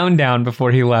the town down before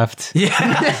he left.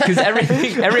 Yeah. Because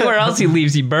everywhere else he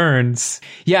leaves, he burns.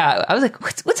 Yeah, I was like,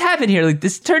 what's happened here? Like,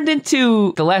 this turned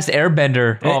into The Last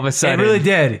Airbender all of a sudden. It really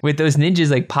did. With those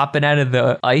ninjas like popping out of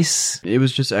the ice. It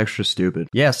was just extra stupid.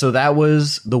 Yeah, so that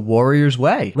was The Warrior's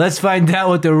Way. Let's find out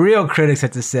what the real critics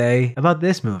had to say about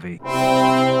this movie.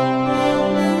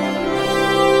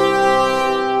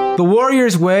 The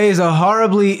Warrior's Way is a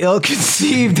horribly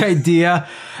ill-conceived idea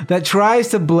that tries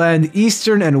to blend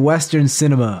Eastern and Western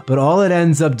cinema, but all it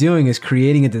ends up doing is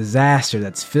creating a disaster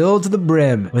that's filled to the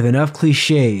brim with enough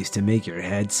cliches to make your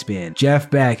head spin. Jeff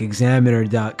Beck,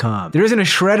 Examiner.com. There isn't a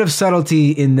shred of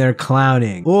subtlety in their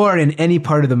clowning, or in any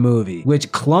part of the movie,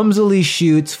 which clumsily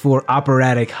shoots for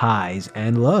operatic highs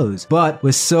and lows. But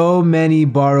with so many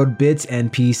borrowed bits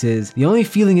and pieces, the only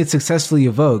feeling it successfully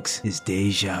evokes is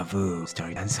deja vu,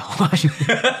 starring Denzel Washington.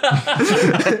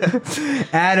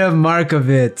 Adam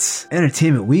Markovitz,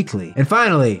 Entertainment Weekly. And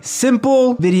finally,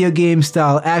 simple video game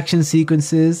style action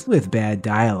sequences with bad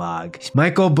dialogue.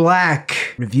 Michael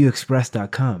Black,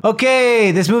 ReviewExpress.com.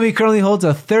 Okay, this movie currently holds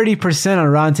a 30% on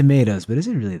Rotten Tomatoes, but is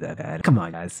it really that bad? Come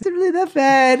on, guys. Is it really that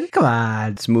bad? Come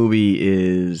on. This movie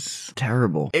is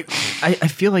terrible. I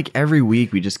feel like every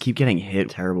week we just keep getting hit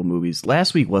with terrible movies.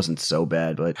 Last week wasn't so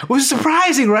bad, but... It was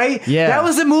surprising, right? Yeah. That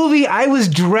was the movie I was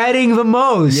dreading the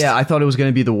most. Yeah, I thought it was going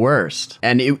to be the worst.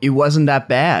 And it wasn't that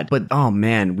bad. But, oh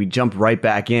man, we jumped right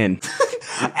back in.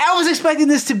 I was expecting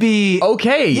this to be...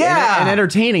 Okay, yeah. and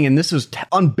entertaining, and this was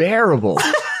unbearable.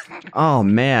 Oh,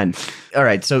 man. All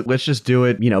right, so let's just do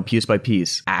it, piece by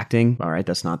piece. Acting, all right,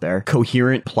 that's not there.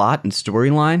 Coherent plot and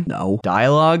storyline? No.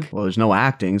 Dialogue? Well, there's no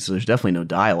acting, so there's definitely no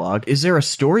dialogue. Is there a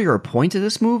story or a point to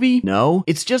this movie? No.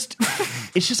 It's just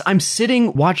I'm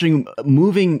sitting watching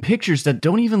moving pictures that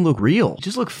don't even look real. They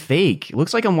just look fake. It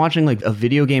looks like I'm watching like a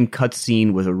video game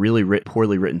cutscene with a really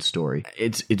poorly written story.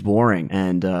 It's boring,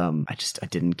 and I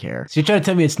didn't care. So you're trying to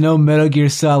tell me it's no Metal Gear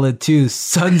Solid 2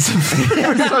 Sons of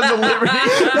Sons of Liberty?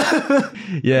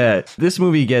 Yeah. This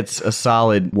movie gets a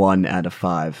solid 1 out of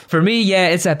 5. For me, yeah,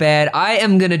 it's that bad. I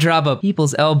am gonna drop a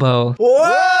people's elbow.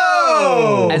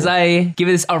 Whoa! As I give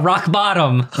this a rock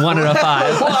bottom 1 out of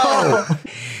 5. Whoa!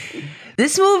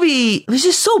 This movie was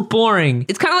just so boring.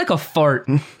 It's kind of like a fart.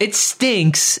 It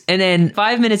stinks, and then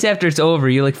 5 minutes after it's over,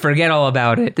 you like forget all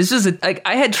about it. This was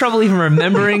I had trouble even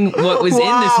remembering what was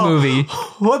in this movie.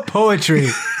 What poetry.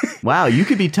 Wow, you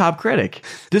could be top critic.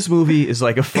 This movie is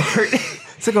like a fart.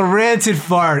 It's like a rancid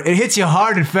fart. It hits you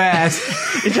hard and fast.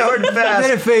 It's hard and fast.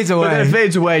 Then it fades away. But then it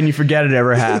fades away and you forget it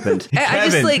ever happened. I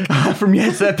just like... From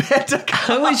Yes That Bad.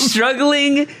 I was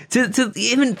struggling to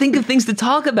even think of things to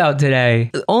talk about today.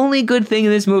 The only good thing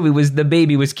in this movie was the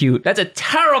baby was cute. That's a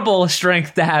terrible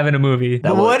strength to have in a movie.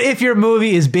 But what if your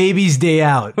movie is Baby's Day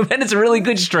Out? Then it's a really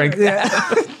good strength to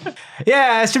have.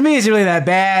 Yeah, as for me, is it really that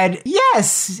bad?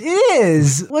 Yes, it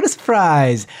is. What a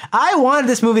surprise. I wanted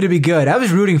this movie to be good. I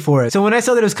was rooting for it. So when I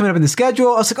saw that it was coming up in the schedule,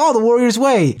 I was like, oh, The Warrior's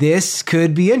Way. This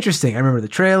could be interesting. I remember the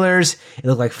trailers. It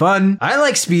looked like fun. I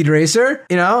like Speed Racer.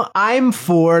 I'm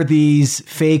for these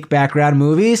fake background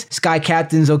movies. Sky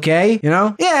Captain's okay.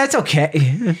 Yeah, it's okay.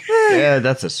 Yeah,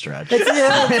 that's a stretch.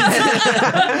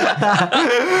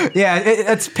 Yeah,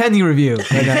 that's pending review.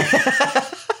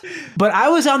 But I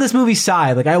was on this movie's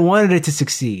side. Like, I wanted it to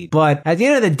succeed. But at the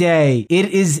end of the day, it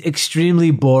is extremely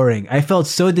boring. I felt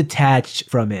so detached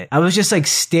from it. I was just like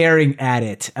staring at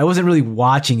it. I wasn't really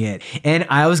watching it. And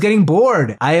I was getting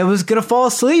bored. I was going to fall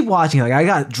asleep watching it. Like, I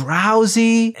got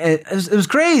drowsy. It was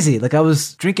crazy. Like, I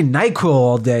was drinking NyQuil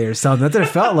all day or something. That's what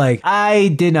it felt like. I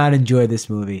did not enjoy this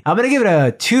movie. I'm going to give it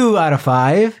a 2 out of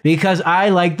 5 because I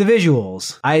like the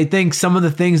visuals. I think some of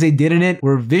the things they did in it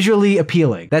were visually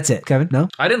appealing. That's it. Kevin, no?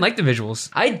 I didn't like the visuals.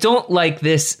 I don't like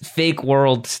this fake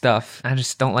world stuff. I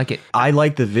just don't like it. I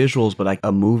like the visuals, but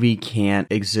a movie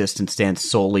can't exist and stand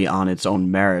solely on its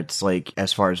own merits, like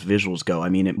as far as visuals go. I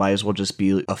mean, it might as well just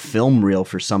be a film reel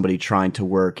for somebody trying to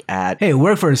work at... Hey, it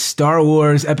worked for Star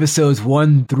Wars episodes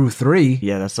 1 through 3.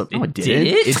 Yeah, that's... No, it did didn't.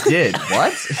 it? It did.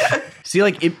 What? See,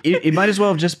 like it might as well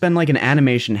have just been like an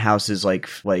animation house's like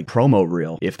promo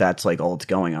reel, if that's like all it's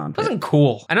going on. It wasn't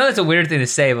cool. I know that's a weird thing to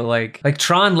say, but like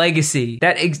Tron Legacy,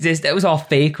 that was all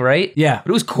fake, right? Yeah. But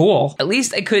it was cool. At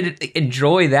least I could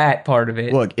enjoy that part of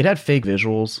it. Look, it had fake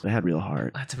visuals. It had real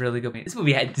heart. That's a really good movie. This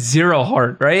movie had zero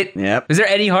heart, right? Yep. Was there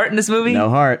any heart in this movie? No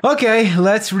heart. Okay,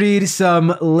 let's read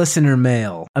some listener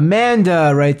mail.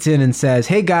 Amanda writes in and says,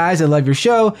 "Hey guys, I love your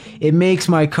show. It makes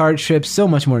my car trips so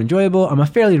much more enjoyable. I'm a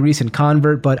fairly recent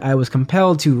convert, but I was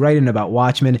compelled to write in about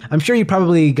Watchmen. I'm sure you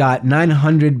probably got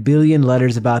 900 billion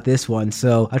letters about this one,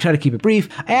 so I'll try to keep it brief.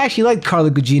 I actually liked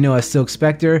Carla Gugino as Silk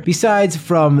Spectre. Besides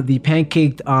from the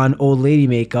pancaked on old lady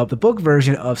makeup, the book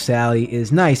version of Sally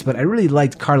is nice, but I really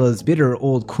liked Carla's bitter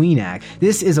old queen act.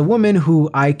 This is a woman who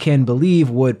I can believe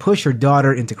would push her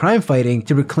daughter into crime fighting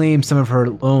to reclaim some of her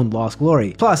own lost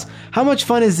glory. Plus, how much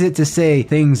fun is it to say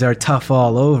things are tough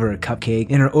all over, Cupcake,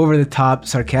 in her over-the-top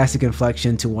sarcastic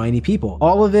inflection to whiny people?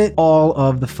 All of it, all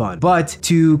of the fun. But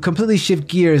to completely shift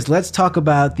gears, let's talk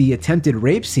about the attempted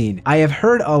rape scene. I have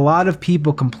heard a lot of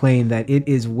people complain that it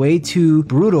is way too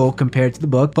brutal compared to the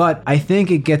book, but I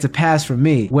think it gets a pass from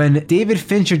me. When David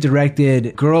Fincher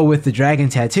directed Girl with the Dragon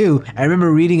Tattoo, I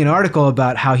remember reading an article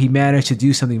about how he managed to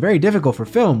do something very difficult for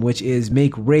film, which is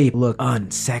make rape look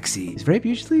unsexy. Does rape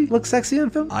usually look sexy on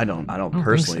film? I don't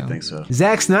personally think so.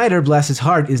 Zack Snyder, bless his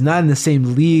heart, is not in the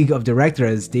same league of director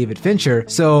as David Fincher.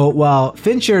 So while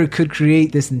Fincher could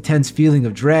create this intense feeling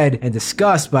of dread and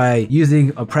disgust by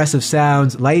using oppressive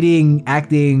sounds, lighting,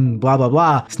 acting, blah, blah,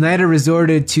 blah, Snyder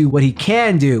resorted to what he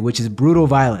can do, which is brutal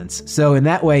violence. So in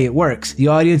that way, it works. The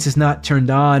audience is not turned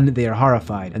on, they are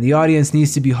horrified. And the audience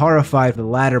needs to be horrified for the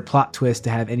latter plot twist to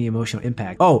have any emotional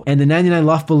impact. Oh, and the 99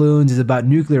 Luft Balloons is about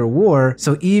nuclear war,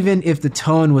 so even if the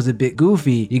tone was a bit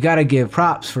goofy, you gotta give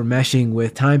props for meshing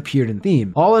with time period and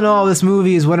theme. All in all, this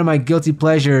movie is one of my guilty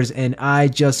pleasures, and I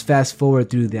just fast forward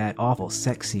through that awful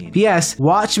sex scene. P.S.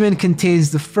 Watchmen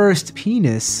contains the first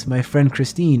penis my friend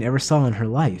Christine ever saw in her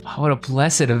life. Oh, what a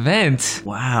blessed event.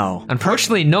 Wow.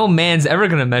 Unfortunately, no man's ever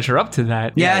going to measure up to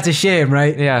that. Yeah, it's a shame,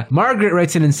 right? Yeah. Margaret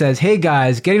writes in and says, "Hey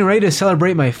guys, getting ready to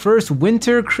celebrate my first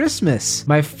winter Christmas.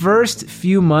 My first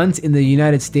few months in the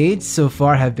United States so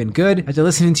far have been good. After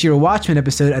listening to your Watchmen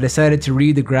episode, I decided to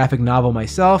read the graphic novel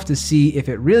myself to see if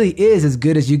it really is as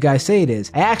good as you guys say it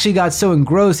is. I actually got so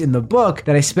engrossed in the book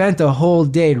that I spent a whole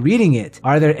day reading it.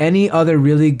 Are there any other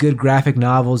really good graphic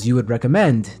novels you would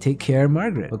recommend? Take care,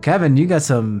 Margaret." Well, Kevin, you got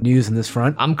some news on this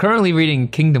front. I'm currently reading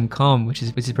Kingdom Come, which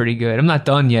is pretty good. I'm not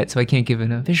done yet, so I can't give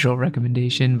an official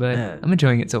recommendation, but I'm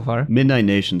enjoying it so far. Midnight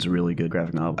Nation's a really good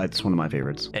graphic novel. It's one of my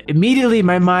favorites. Immediately,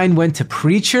 my mind went to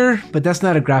Preacher, but that's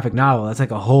not a graphic novel. That's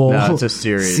like a whole No, it's a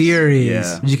series.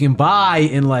 series you can buy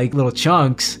in like little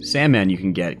chunks. Sandman you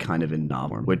can get kind of in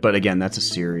novel, but again, that's a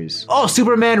series. Oh,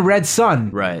 Superman Red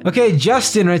Sun. Right. Okay,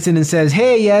 Justin writes in and says,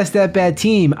 "Hey, yes, that bad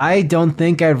team. I don't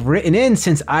think I've written in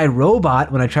since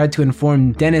iRobot when I tried to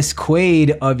inform Dennis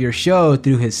Quaid of your show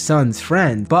through his son's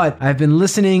friend. But I've been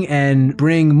listening and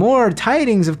bring more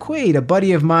tidings of Quaid. A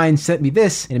buddy of mine sent me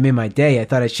this, and it made my day. I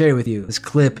thought I'd share it with you. This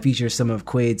clip features some of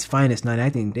Quaid's finest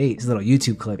non-acting dates. This little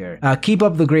YouTube clip here. Keep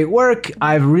up the great work.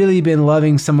 I've really been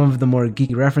loving some of the more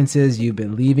geeky references you've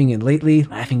been leaving in lately.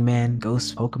 Laughing Man,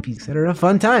 Ghost, Pokemon, etc.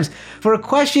 Fun times. For a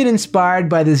question inspired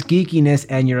by this geekiness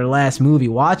and your last movie,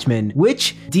 Watchmen,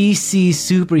 which DC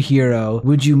superhero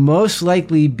would you most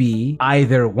likely be,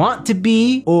 either want to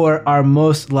be, or are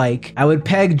most like? I would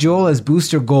peg Joel as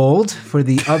Booster Gold for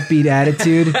the upbeat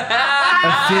attitude,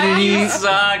 affinity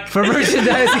for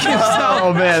merchandising himself,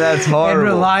 Oh man, that's and horrible.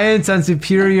 reliance on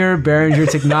superior Behringer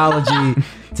technology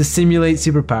to simulate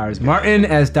superpowers. Martin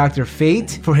as Dr.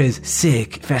 Fate for his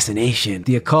sick fascination,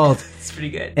 the occult, It's pretty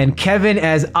good. and Kevin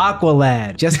as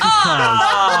Aqualad, just because.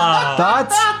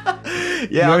 Thoughts?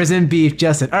 Yeah. Yours in beef,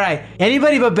 Justin. All right,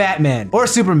 anybody but Batman or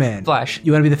Superman. Flash.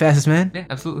 You want to be the fastest man? Yeah,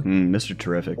 absolutely. Mr.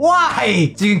 Terrific.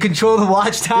 Why? So you can control the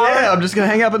watchtower? Yeah, I'm just gonna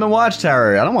hang up in the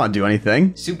watchtower. I don't want to do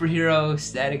anything. Superhero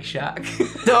Static Shock.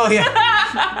 Oh,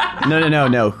 yeah.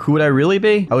 No. Who would I really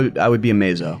be? I would be a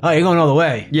Mazo. Oh, you're going all the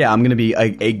way. Yeah, I'm gonna be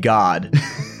a god.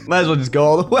 Might as well just go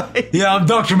all the way. Yeah, I'm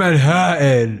Dr.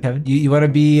 Manhattan. Kevin, you want to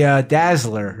be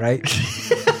Dazzler, right?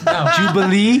 No.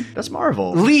 Jubilee? That's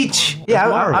Marvel. Leech. Yeah,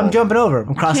 Marvel. I'm jumping over.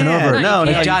 I'm crossing Yeah, over. no,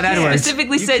 Like no, John you can't. Edwards.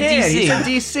 Specifically said Yeah, DC. you said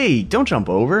DC. Don't jump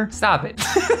over. Stop it.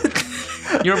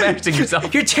 You're embarrassing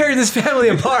yourself. You're tearing this family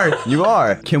apart. You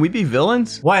are. Can we be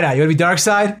villains? Why not? You want to be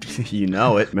Darkseid? You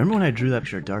know it. Remember when I drew that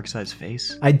picture of Darkseid's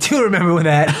face? I do remember when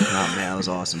that. Oh man, that was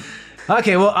awesome.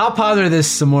 Okay, well, I'll ponder this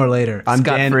some more later. I'm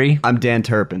Scot-free. I'm Dan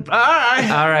Turpin. All right.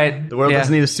 All right. The world Yeah.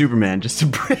 doesn't need a Superman, just a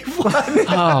brave one.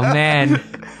 Oh, man.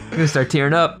 gonna start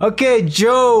tearing up. Okay,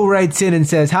 Joe writes in and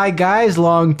says, "Hi guys,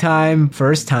 long time,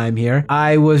 first time here.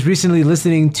 I was recently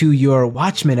listening to your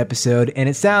Watchmen episode, and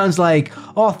it sounds like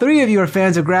all three of you are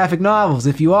fans of graphic novels.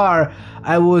 If you are,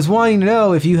 I was wanting to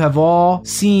know if you have all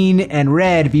seen and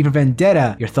read V for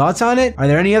Vendetta. Your thoughts on it? Are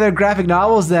there any other graphic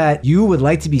novels that you would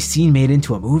like to be seen made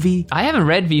into a movie?" I haven't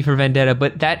read V for Vendetta,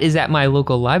 but that is at my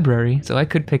local library, so I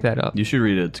could pick that up. You should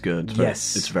read it. It's good.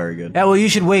 Yes. It's very good. Yeah, well, you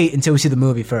should wait until we see the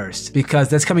movie first, because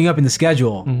that's coming up in the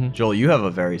schedule. Joel, you have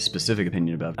a very specific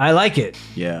opinion about it. I like it.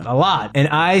 Yeah. A lot. And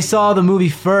I saw the movie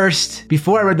first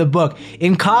before I read the book.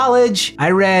 In college,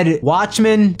 I read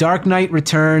Watchmen, Dark Knight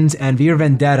Returns, and V for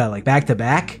Vendetta, like back to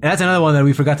back. And that's another one that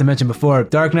we forgot to mention before.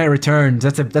 Dark Knight Returns,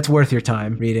 that's worth your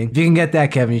time reading. If you can get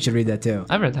that, Kevin, you should read that too.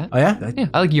 I've read that. Oh yeah? Yeah,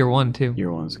 I like Year One too.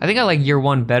 Year One's. I think I like Year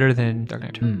One better than Dark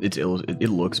Knight. It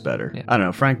looks better. Yeah. I don't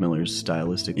know. Frank Miller's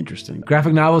stylistic, interesting.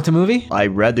 Graphic novel to movie? I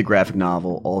read the graphic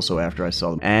novel also after I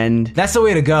saw them, and That's the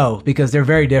way to go, because they're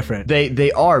very different.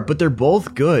 they are, but they're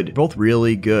both good, both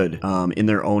really good in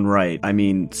their own right. I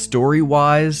mean, story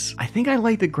wise, I think I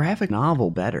like the graphic novel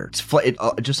better. It's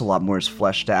just a lot more is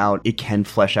fleshed out. It can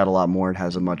flesh out a lot more. It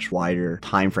has a much wider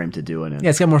time frame to do it in. Yeah,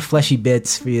 it's got more fleshy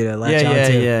bits for you to latch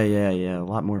onto. Yeah. A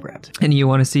lot more grabs. And you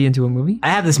want to see into a movie? I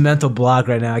have this mental block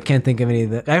right now. I can't think of any of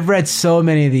the... I've read so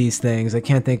many of these things. I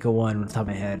can't think of one on the top of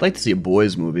my head. I'd like to see a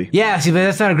boys movie. Yeah, see, but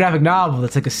that's not a graphic novel.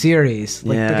 That's like a series.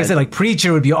 Like I said, like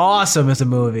Preacher would be awesome as a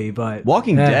movie, but...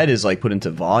 Walking Dead is like put into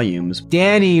volumes.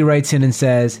 Danny writes in and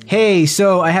says, "Hey,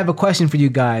 so I have a question for you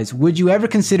guys. Would you ever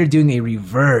consider doing a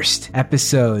reversed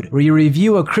episode where you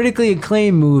review a critically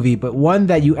acclaimed movie, but one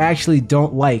that you actually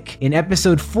don't like? In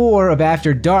episode 4 of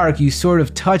After Dark, you sort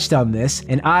of touched on this,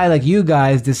 and I, like you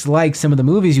guys, disliked some of the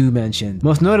movies you mentioned.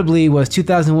 Most notably was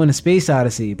 2001: A Space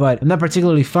Odyssey, but I'm not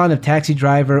particularly fond of Taxi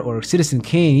Driver or Citizen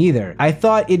Kane either. I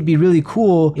thought it'd be really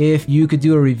cool if you could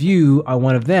do a review on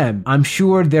one of them. I'm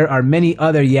sure there are many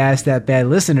other Yes That Bad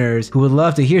listeners who would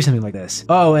love to hear something like this.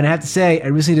 Oh, and I have to say, I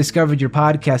recently discovered your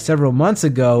podcast several months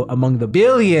ago among the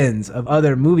billions of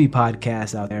other movie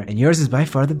podcasts out there, and yours is by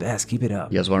far the best. Keep it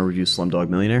up." You guys want to review Slumdog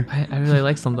Millionaire? I really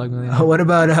like Slumdog Millionaire. What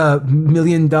about $1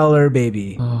 Million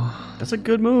Baby? That's a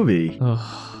good movie.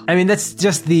 I mean, that's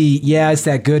just the, yeah, it's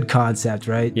that good concept,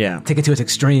 right? Yeah. Take it to its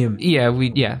extreme. Yeah, I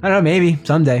don't know, maybe,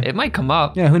 someday. it might come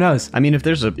up. Yeah, who knows? I mean, if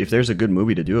there's a good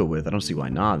movie to do it with, I don't see why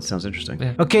not. It sounds interesting.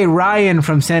 Yeah. Okay, Ryan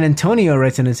from San Antonio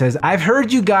writes in and says, "I've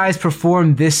heard you guys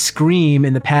perform this scream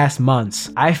in the past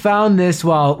months. I found this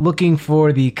while looking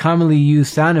for the commonly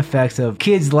used sound effects of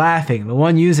kids laughing, the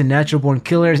one used in Natural Born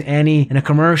Killers, Annie, and a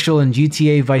commercial in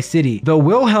GTA Vice City. Though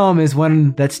Wilhelm is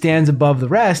one that stands above the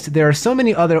rest, there are so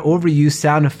many other overused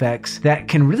sound effects that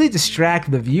can really distract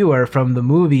the viewer from the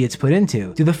movie it's put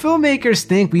into. Do the filmmakers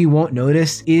think we won't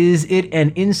notice? Is it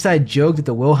an inside joke that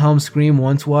the Wilhelm scream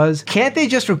once was? Can't they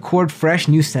just record fresh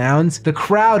new sounds? The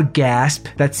crowd gasp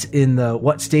that's in the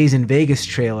What Stays in Vegas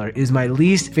trailer is my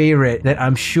least favorite that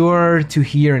I'm sure to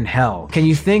hear in hell. Can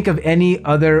you think of any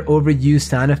other overused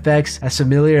sound effects as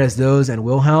familiar as those and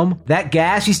Wilhelm? That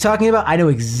gasp he's talking about, I know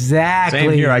exactly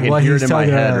Same here. I can what hear he's it in my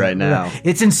talking head about. right now.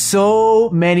 It's in so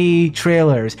many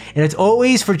trailers, and it's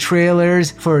always for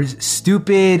trailers for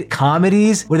stupid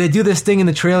comedies where they do this thing in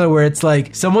the trailer where it's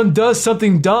like someone does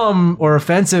something dumb or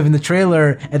offensive in the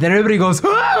trailer, and then everybody goes,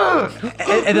 "Ah!"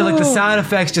 and then like the sound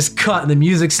effects just cut and the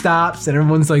music stops and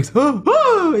everyone's like, "Ah,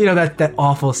 ah," you know, that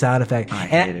awful sound effect. I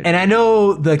hate it. And I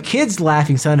know the kids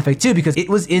laughing sound effect too, because it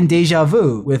was in Deja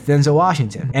Vu with Denzel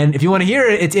Washington. And if you want to hear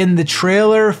it, it's in the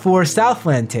trailer for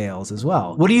Southland Tales as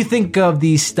well. What do you think of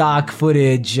the stock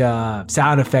footage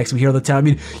sound effects we hear all the time? I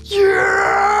mean,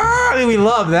 yeah, I mean, we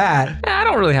love that. I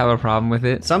don't really have a problem with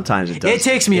it. Sometimes it does. It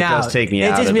takes me out. Does take me it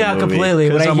out. takes of me the out movie. completely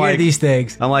when 'Cause I I'm hear like- these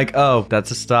things. I'm like, oh,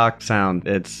 that's a stock sound.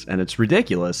 It's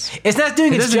ridiculous. It's not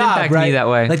doing It its doesn't job, impact right? me that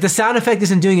way. Like the sound effect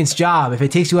isn't doing its job. If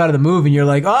it takes you out of the movie and you're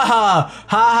like, ha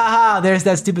ha, there's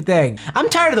that stupid thing. I'm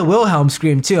tired of the Wilhelm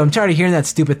scream too. I'm tired of hearing that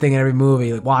stupid thing in every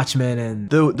movie, like Watchmen and.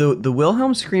 The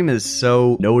Wilhelm scream is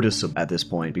so noticeable at this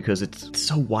point because it's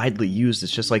so widely used.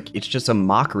 It's just a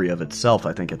mockery of itself,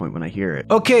 I think, at the point when I hear it.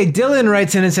 Okay, Dylan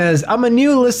writes in and says, "I'm a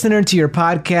new listener to your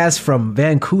podcast from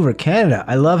Vancouver, Canada.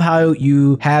 I love how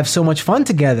you have so much fun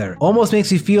together. Almost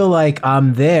makes me feel like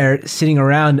I'm there sitting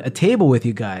around a table with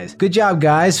you guys. Good job,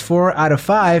 guys. 4 out of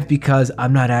 5 because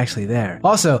I'm not actually there.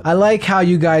 Also, I like how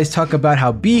you guys talk about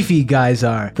how beefy guys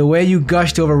are. The way you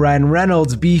gushed over Ryan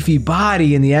Reynolds' beefy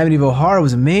body in the Amityville Horror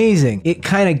was amazing. It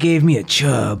kind of gave me a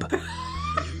chub.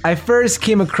 I first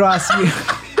came across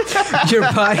your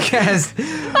podcast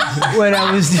when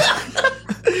I was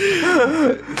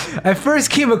I first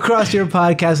came across your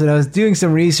podcast when I was doing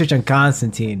some research on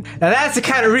Constantine. Now that's the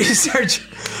kind of research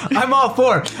I'm all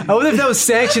for. I wonder if that was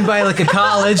sanctioned by like a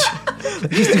college.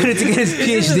 He's doing it to get his PhD.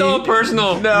 This is all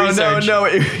personal research. No.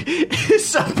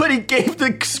 Somebody gave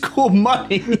the school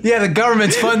money. Yeah, the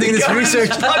government's funding this research.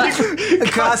 Funding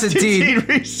Constantine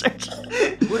research.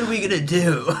 What are we gonna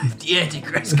do if the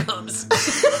Antichrist comes?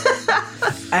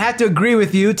 I have to agree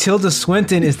with you. Tilda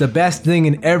Swinton is the best thing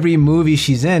in every movie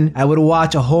she's in. I would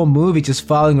watch a whole movie just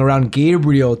following around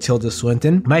Gabriel Tilda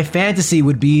Swinton. My fantasy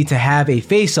would be to have a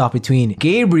face-off between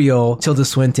Gabriel Tilda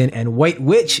Swinton and White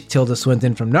Witch Tilda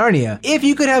Swinton from Narnia. If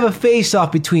you could have a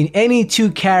face-off between any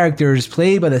two characters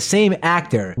played by the same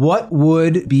actor, what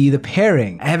would be the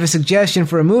pairing? I have a suggestion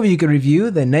for a movie you could review,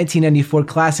 the 1994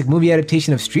 classic movie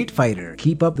adaptation of Street Fighter.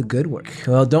 Keep up the good work.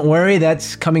 Well, don't worry,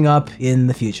 that's coming up in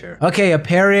the future. Okay, a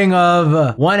pairing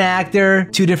of one actor,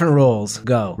 two different roles.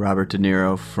 Go. Robert De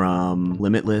Niro from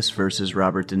Limitless versus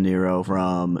Robert De Niro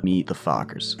from Meet the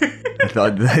Fockers. I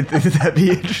thought that'd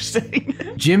be interesting.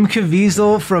 Jim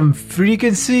Caviezel from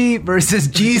Frequency versus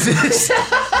Jesus.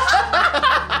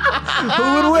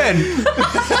 Who would win?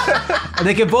 And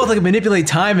they can both like manipulate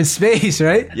time and space,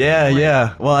 right?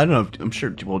 Yeah. Well, I don't know. I'm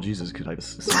sure. Well, Jesus could.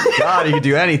 God, he could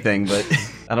do anything, but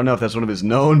I don't know if that's one of his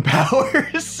known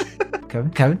powers.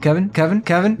 Kevin Kline.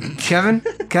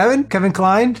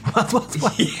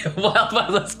 Wild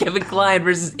Wild West Kevin Kline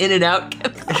versus In-N-Out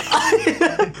Kevin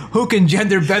Kline. Who can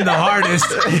gender bend the hardest?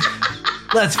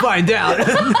 Let's find out.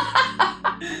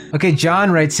 Okay,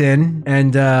 John writes in,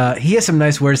 and he has some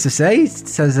nice words to say. He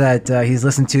says that he's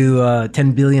listened to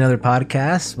 10 billion other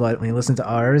podcasts, but when he listened to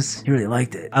ours, he really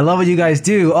liked it. I love what you guys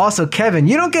do. Also, Kevin,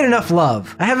 you don't get enough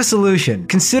love. I have a solution.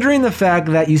 Considering the fact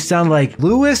that you sound like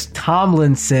Louis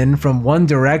Tomlinson from One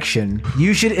Direction,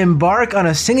 you should embark on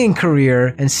a singing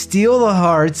career and steal the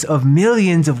hearts of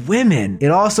millions of women. It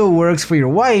also works for your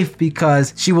wife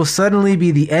because she will suddenly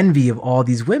be the envy of all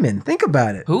these women. Think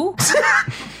about it. Who?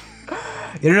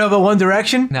 You don't know about One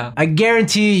Direction? No. I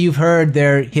guarantee you've heard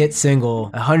their hit single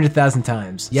 100,000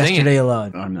 times. Yesterday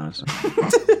alone. I'm not.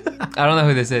 I don't know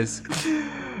who this is.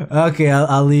 Okay,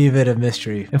 I'll leave it a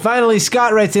mystery. And finally,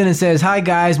 Scott writes in and says, "Hi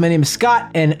guys, my name is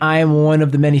Scott and I am one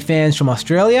of the many fans from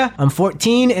Australia. I'm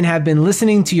 14 and have been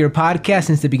listening to your podcast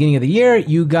since the beginning of the year.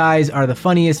 You guys are the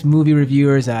funniest movie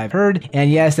reviewers I've heard.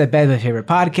 And yes, that bad is my favorite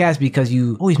podcast because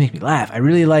you always make me laugh. I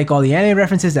really like all the anime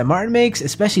references that Martin makes,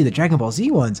 especially the Dragon Ball Z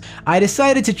ones. I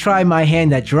decided to try my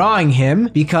hand at drawing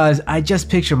him because I just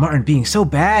picture Martin being so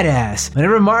badass.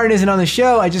 Whenever Martin isn't on the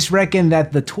show, I just reckon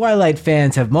that the Twilight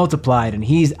fans have multiplied and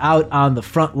he's out on the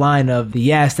front line of the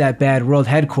Yes That Bad World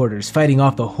headquarters, fighting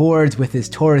off the hordes with his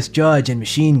Taurus Judge and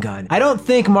machine gun. I don't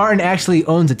think Martin actually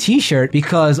owns a t-shirt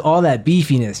because all that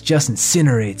beefiness just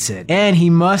incinerates it. And he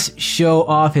must show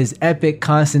off his epic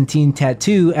Constantine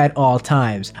tattoo at all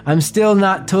times. I'm still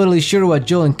not totally sure what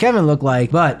Joel and Kevin look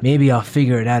like, but maybe I'll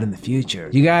figure it out in the future.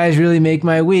 You guys really make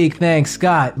my week. Thanks,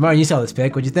 Scott." Martin, you saw this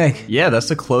pic. What'd you think? Yeah, that's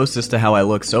the closest to how I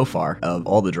look so far of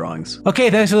all the drawings. Okay,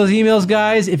 thanks for those emails,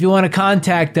 guys. If you want to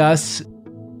contact us,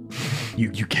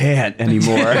 You can't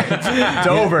anymore. It's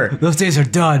over. those days are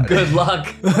done. Good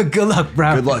luck. Good luck,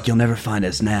 bro. Good luck. You'll never find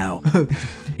us now.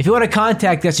 If you want to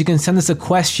contact us, you can send us a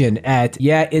question at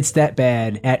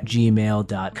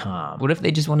yeahitsthatbad@gmail.com. What if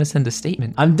they just want to send a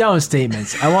statement? I'm done with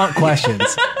statements. I want questions.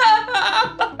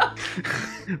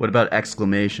 What about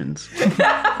exclamations?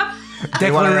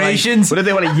 Declarations. What if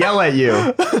they want to yell at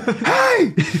you?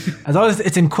 Hey! As long as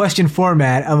it's in question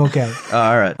format, I'm okay.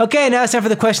 All right. Okay, now it's time for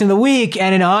the question of the week.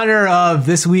 And in honor of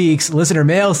this week's listener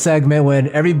mail segment, when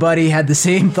everybody had the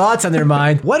same thoughts on their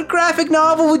mind, what graphic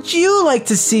novel would you like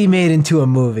to see made into a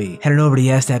movie? Head on over to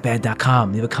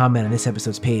yeahitsthatbad.com. Leave a comment on this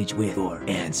episode's page with your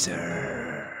answer.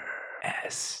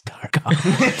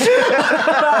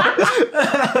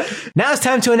 Now it's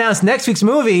time to announce next week's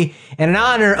movie, and in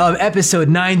honor of episode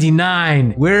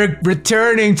 99, we're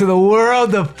returning to the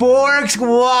world of Forks,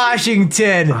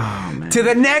 Washington, to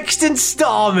the next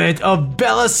installment of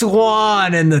Bella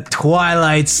Swan and the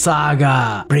Twilight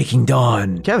Saga. Breaking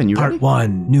Dawn, Kevin, you Part ready?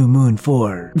 1, New Moon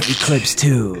 4, Eclipse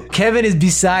 2. Kevin is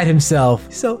beside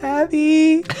himself. So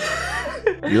happy.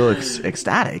 You look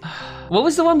ecstatic. What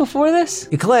was the one before this?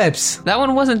 Eclipse. That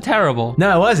one wasn't terrible.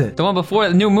 No, it wasn't. The one before,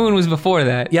 New Moon was before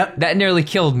that. Yep. That nearly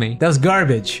killed me. That was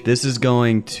garbage. This is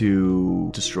going to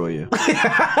destroy you.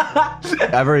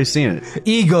 I've already seen it.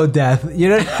 Ego death.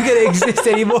 You're not gonna exist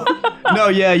anymore. No,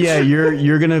 yeah. You're not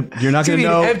It's gonna gonna be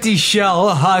know. an empty shell,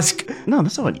 a husk. No,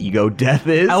 that's not what ego death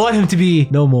is. I want him to be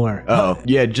no more. Oh,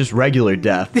 yeah, just regular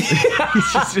death.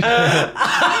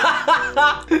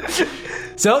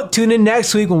 So tune in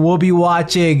next week when we'll be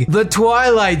watching The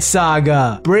Twilight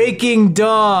Saga, Breaking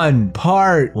Dawn,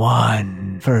 Part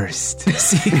 1, first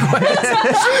sequence.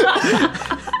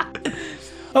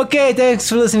 Okay, thanks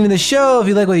for listening to the show. If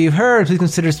you like what you've heard, please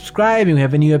consider subscribing. We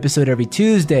have a new episode every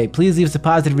Tuesday. Please leave us a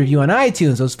positive review on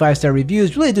iTunes. Those 5-star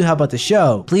reviews really do help out the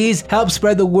show. Please help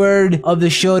spread the word of the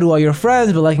show to all your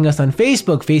friends by liking us on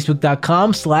Facebook,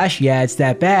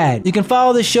 facebook.com/yeahitsthatbad. You can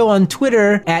follow the show on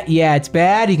Twitter at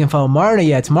yeahitsbad. You can follow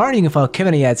Martin at yeahitsmartin. You can follow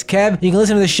Kevin at yeahitskev. You can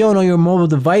listen to the show on all your mobile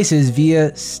devices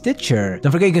via Stitcher.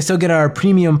 Don't forget you can still get our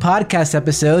premium podcast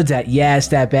episodes at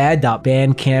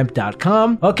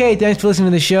yeahitsthatbad.bandcamp.com. Okay, thanks for listening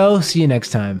to the show. See you next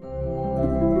time.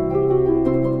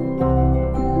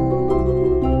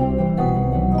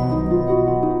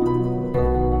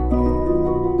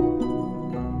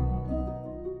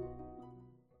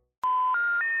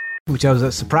 Which I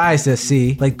was surprised to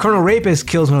see. Like, Colonel Rapist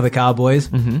kills one of the cowboys.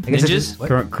 I guess Ninjas?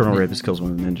 Colonel Rapist kills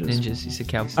one of the ninjas. Ninjas, he said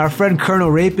cows. our friend Colonel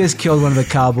Rapist killed one of the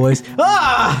cowboys.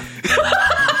 Ah!